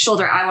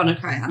shoulder I want to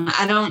cry on.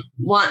 I don't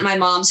want my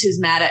mom's who's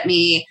mad at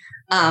me,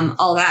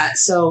 all that.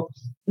 So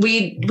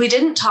we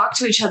didn't talk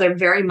to each other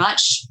very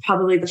much,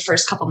 probably the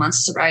first couple months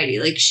of sobriety.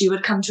 Like she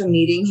would come to a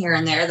meeting here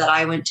and there that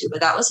I went to,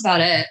 but that was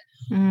about it.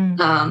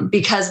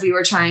 Because we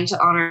were trying to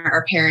honor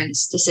our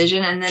parents'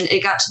 decision. And then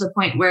it got to the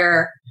point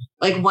where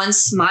like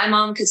once my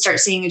mom could start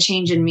seeing a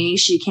change in me,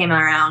 she came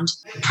around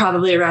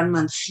probably around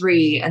month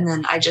 3. And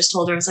then I just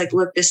told her, it's like,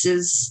 look, this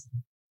is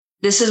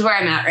where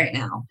I'm at right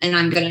now. And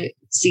I'm going to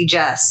see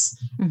Jess.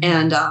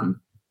 And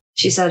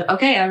she said,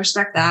 okay, I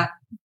respect that.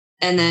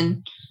 And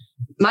then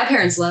my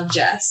parents love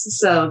Jess.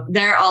 So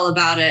they're all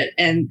about it.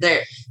 And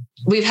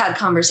we've had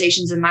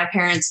conversations and my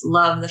parents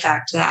love the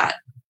fact that,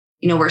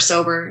 we're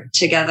sober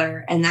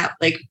together and that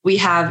like we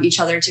have each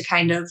other to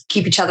kind of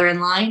keep each other in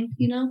line,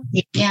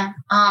 Yeah.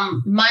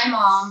 My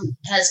mom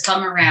has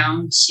come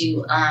around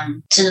to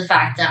the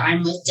fact that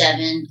I'm with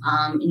Devyn.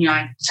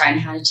 I kind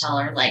of had to tell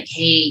her like,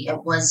 hey,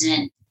 it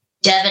wasn't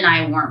Devyn and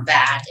I weren't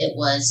bad. It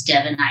was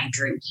Devyn and I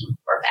drinking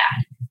were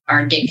bad.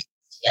 Our addictions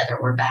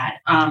together were bad.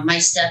 My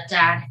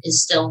stepdad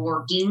is still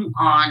working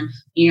on,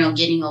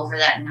 getting over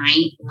that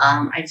night.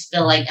 I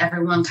feel like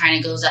everyone kind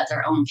of goes at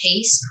their own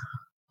pace.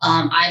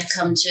 I've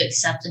come to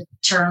accept the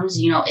terms,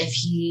 if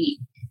he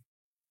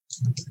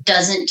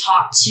doesn't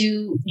talk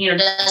to,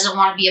 doesn't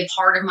want to be a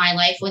part of my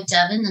life with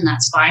Devyn, then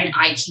that's fine.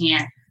 I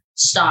can't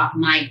stop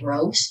my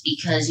growth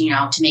because,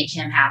 to make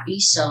him happy.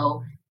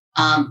 So,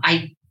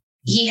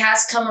 he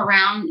has come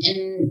around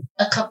in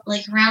a couple,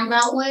 like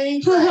roundabout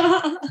way,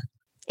 but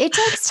it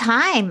takes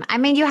time. I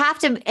mean, you have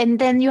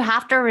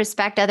to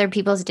respect other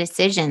people's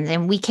decisions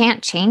and we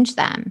can't change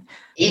them.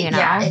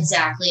 Yeah,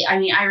 exactly. I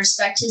mean, I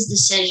respect his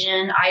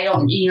decision. I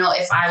don't,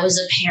 if I was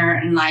a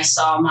parent and I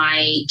saw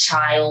my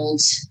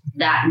child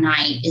that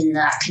night in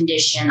that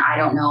condition, I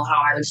don't know how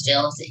I would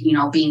feel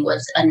if, being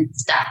with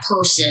that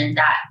person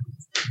that,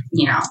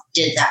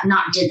 did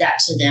that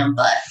to them,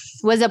 but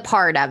was a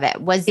part of it.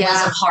 Was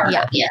a part of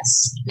it.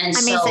 Yes. And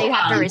so you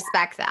have to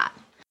respect that.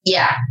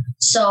 Yeah.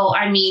 So,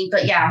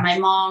 but yeah, my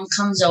mom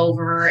comes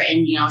over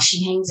and,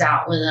 she hangs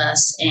out with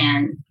us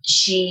and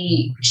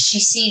she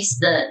sees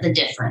the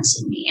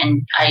difference in me.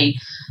 And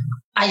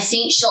I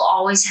think she'll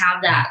always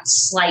have that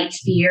slight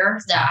fear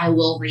that I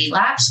will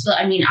relapse. But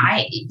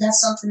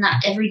that's something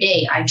that every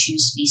day I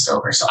choose to be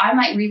sober. So I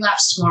might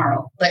relapse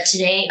tomorrow, but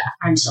today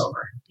I'm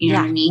sober. You know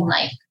what I mean?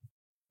 Like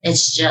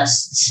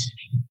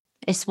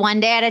it's one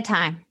day at a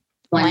time.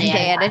 One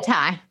day at a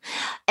time.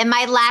 And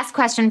my last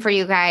question for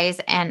you guys,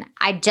 and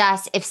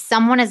if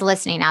someone is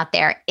listening out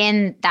there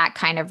in that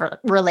kind of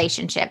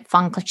relationship,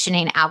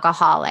 functioning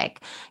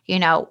alcoholic,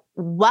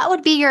 what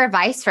would be your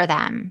advice for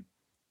them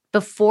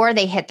before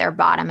they hit their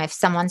bottom if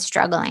someone's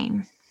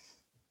struggling?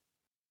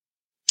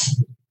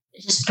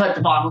 Just put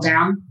the bottle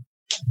down.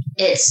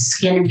 It's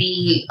going to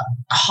be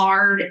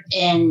hard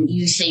and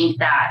you think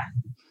that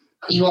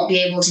you won't be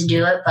able to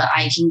do it, but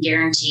I can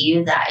guarantee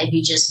you that if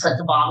you just put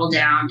the bottle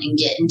down and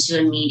get into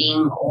a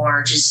meeting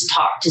or just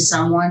talk to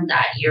someone,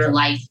 that your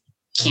life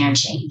can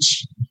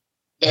change.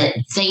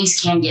 Things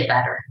can get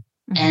better,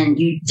 and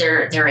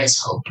there is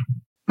hope.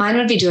 Mine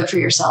would be do it for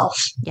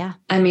yourself. Yeah.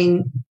 I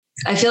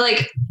feel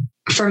like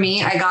for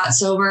me, I got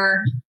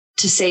sober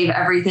to save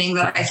everything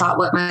that I thought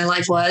what my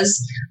life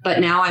was, but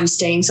now I'm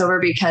staying sober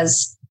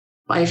because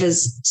life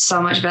is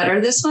so much better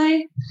this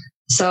way.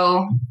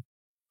 So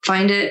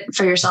find it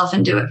for yourself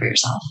and do it for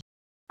yourself.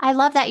 I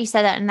love that you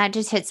said that. And that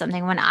just hit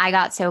something. When I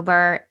got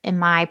sober in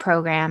my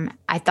program,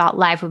 I thought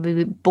life would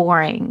be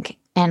boring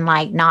and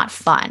like not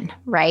fun,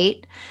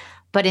 right?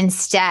 But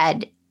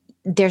instead,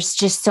 there's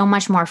just so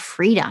much more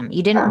freedom.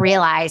 You didn't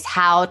realize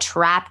how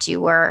trapped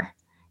you were.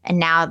 And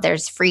now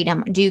there's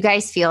freedom. Do you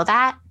guys feel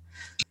that?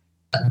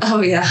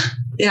 Oh, yeah.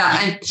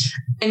 Yeah.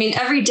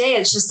 Every day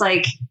it's just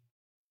like,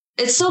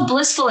 it's so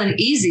blissful and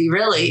easy,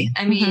 really.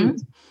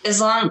 As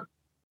long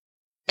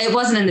it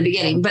wasn't in the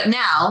beginning, but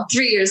now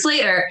 3 years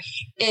later,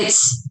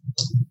 it's,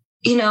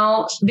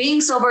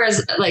 being sober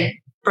is like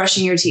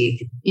brushing your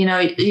teeth.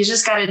 You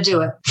just got to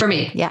do it for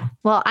me. Yeah.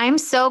 Well, I'm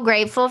so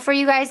grateful for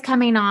you guys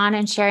coming on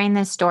and sharing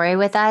this story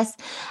with us.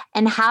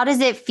 And how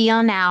does it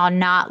feel now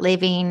not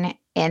living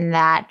in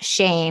that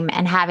shame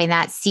and having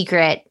that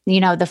secret,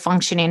 the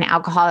functioning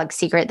alcoholic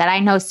secret that I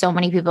know so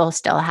many people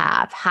still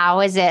have. How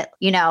is it,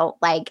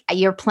 like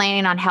you're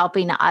planning on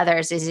helping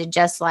others? Is it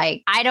just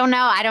like, I don't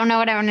know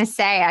what I want to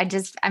say.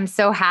 I'm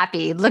so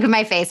happy. Look at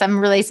my face. I'm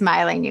really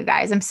smiling, you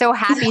guys. I'm so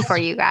happy for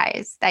you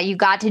guys that you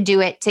got to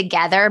do it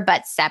together,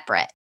 but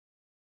separate.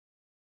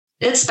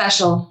 It's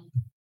special.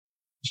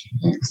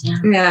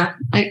 Yeah.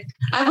 I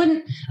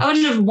wouldn't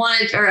have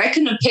wanted, or I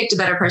couldn't have picked a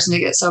better person to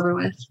get sober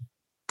with.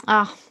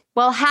 Oh,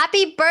 well,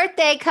 happy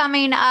birthday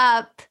coming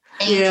up.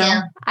 Thank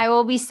you. I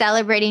will be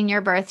celebrating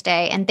your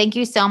birthday. And thank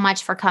you so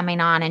much for coming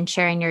on and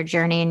sharing your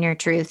journey and your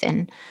truth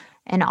and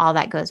all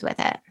that goes with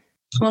it.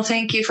 Well,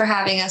 thank you for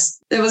having us.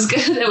 It was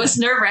good. It was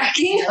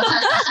nerve-wracking.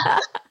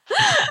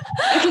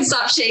 I can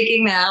stop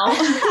shaking now.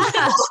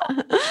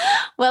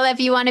 Well, if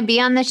you want to be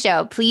on the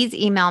show, please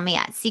email me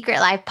at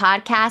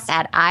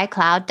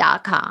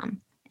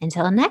secretlifepodcast@icloud.com.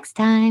 Until next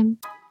time.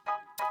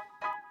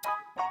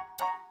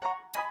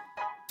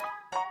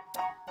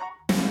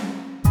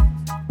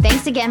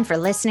 Thanks again for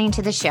listening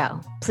to the show.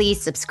 Please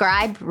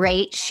subscribe,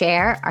 rate,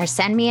 share, or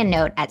send me a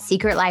note at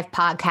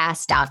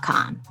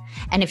secretlifepodcast.com.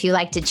 And if you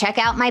like to check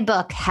out my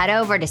book, head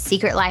over to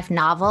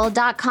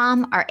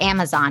secretlifenovel.com or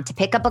Amazon to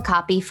pick up a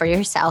copy for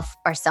yourself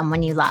or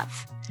someone you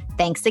love.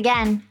 Thanks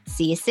again.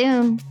 See you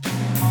soon.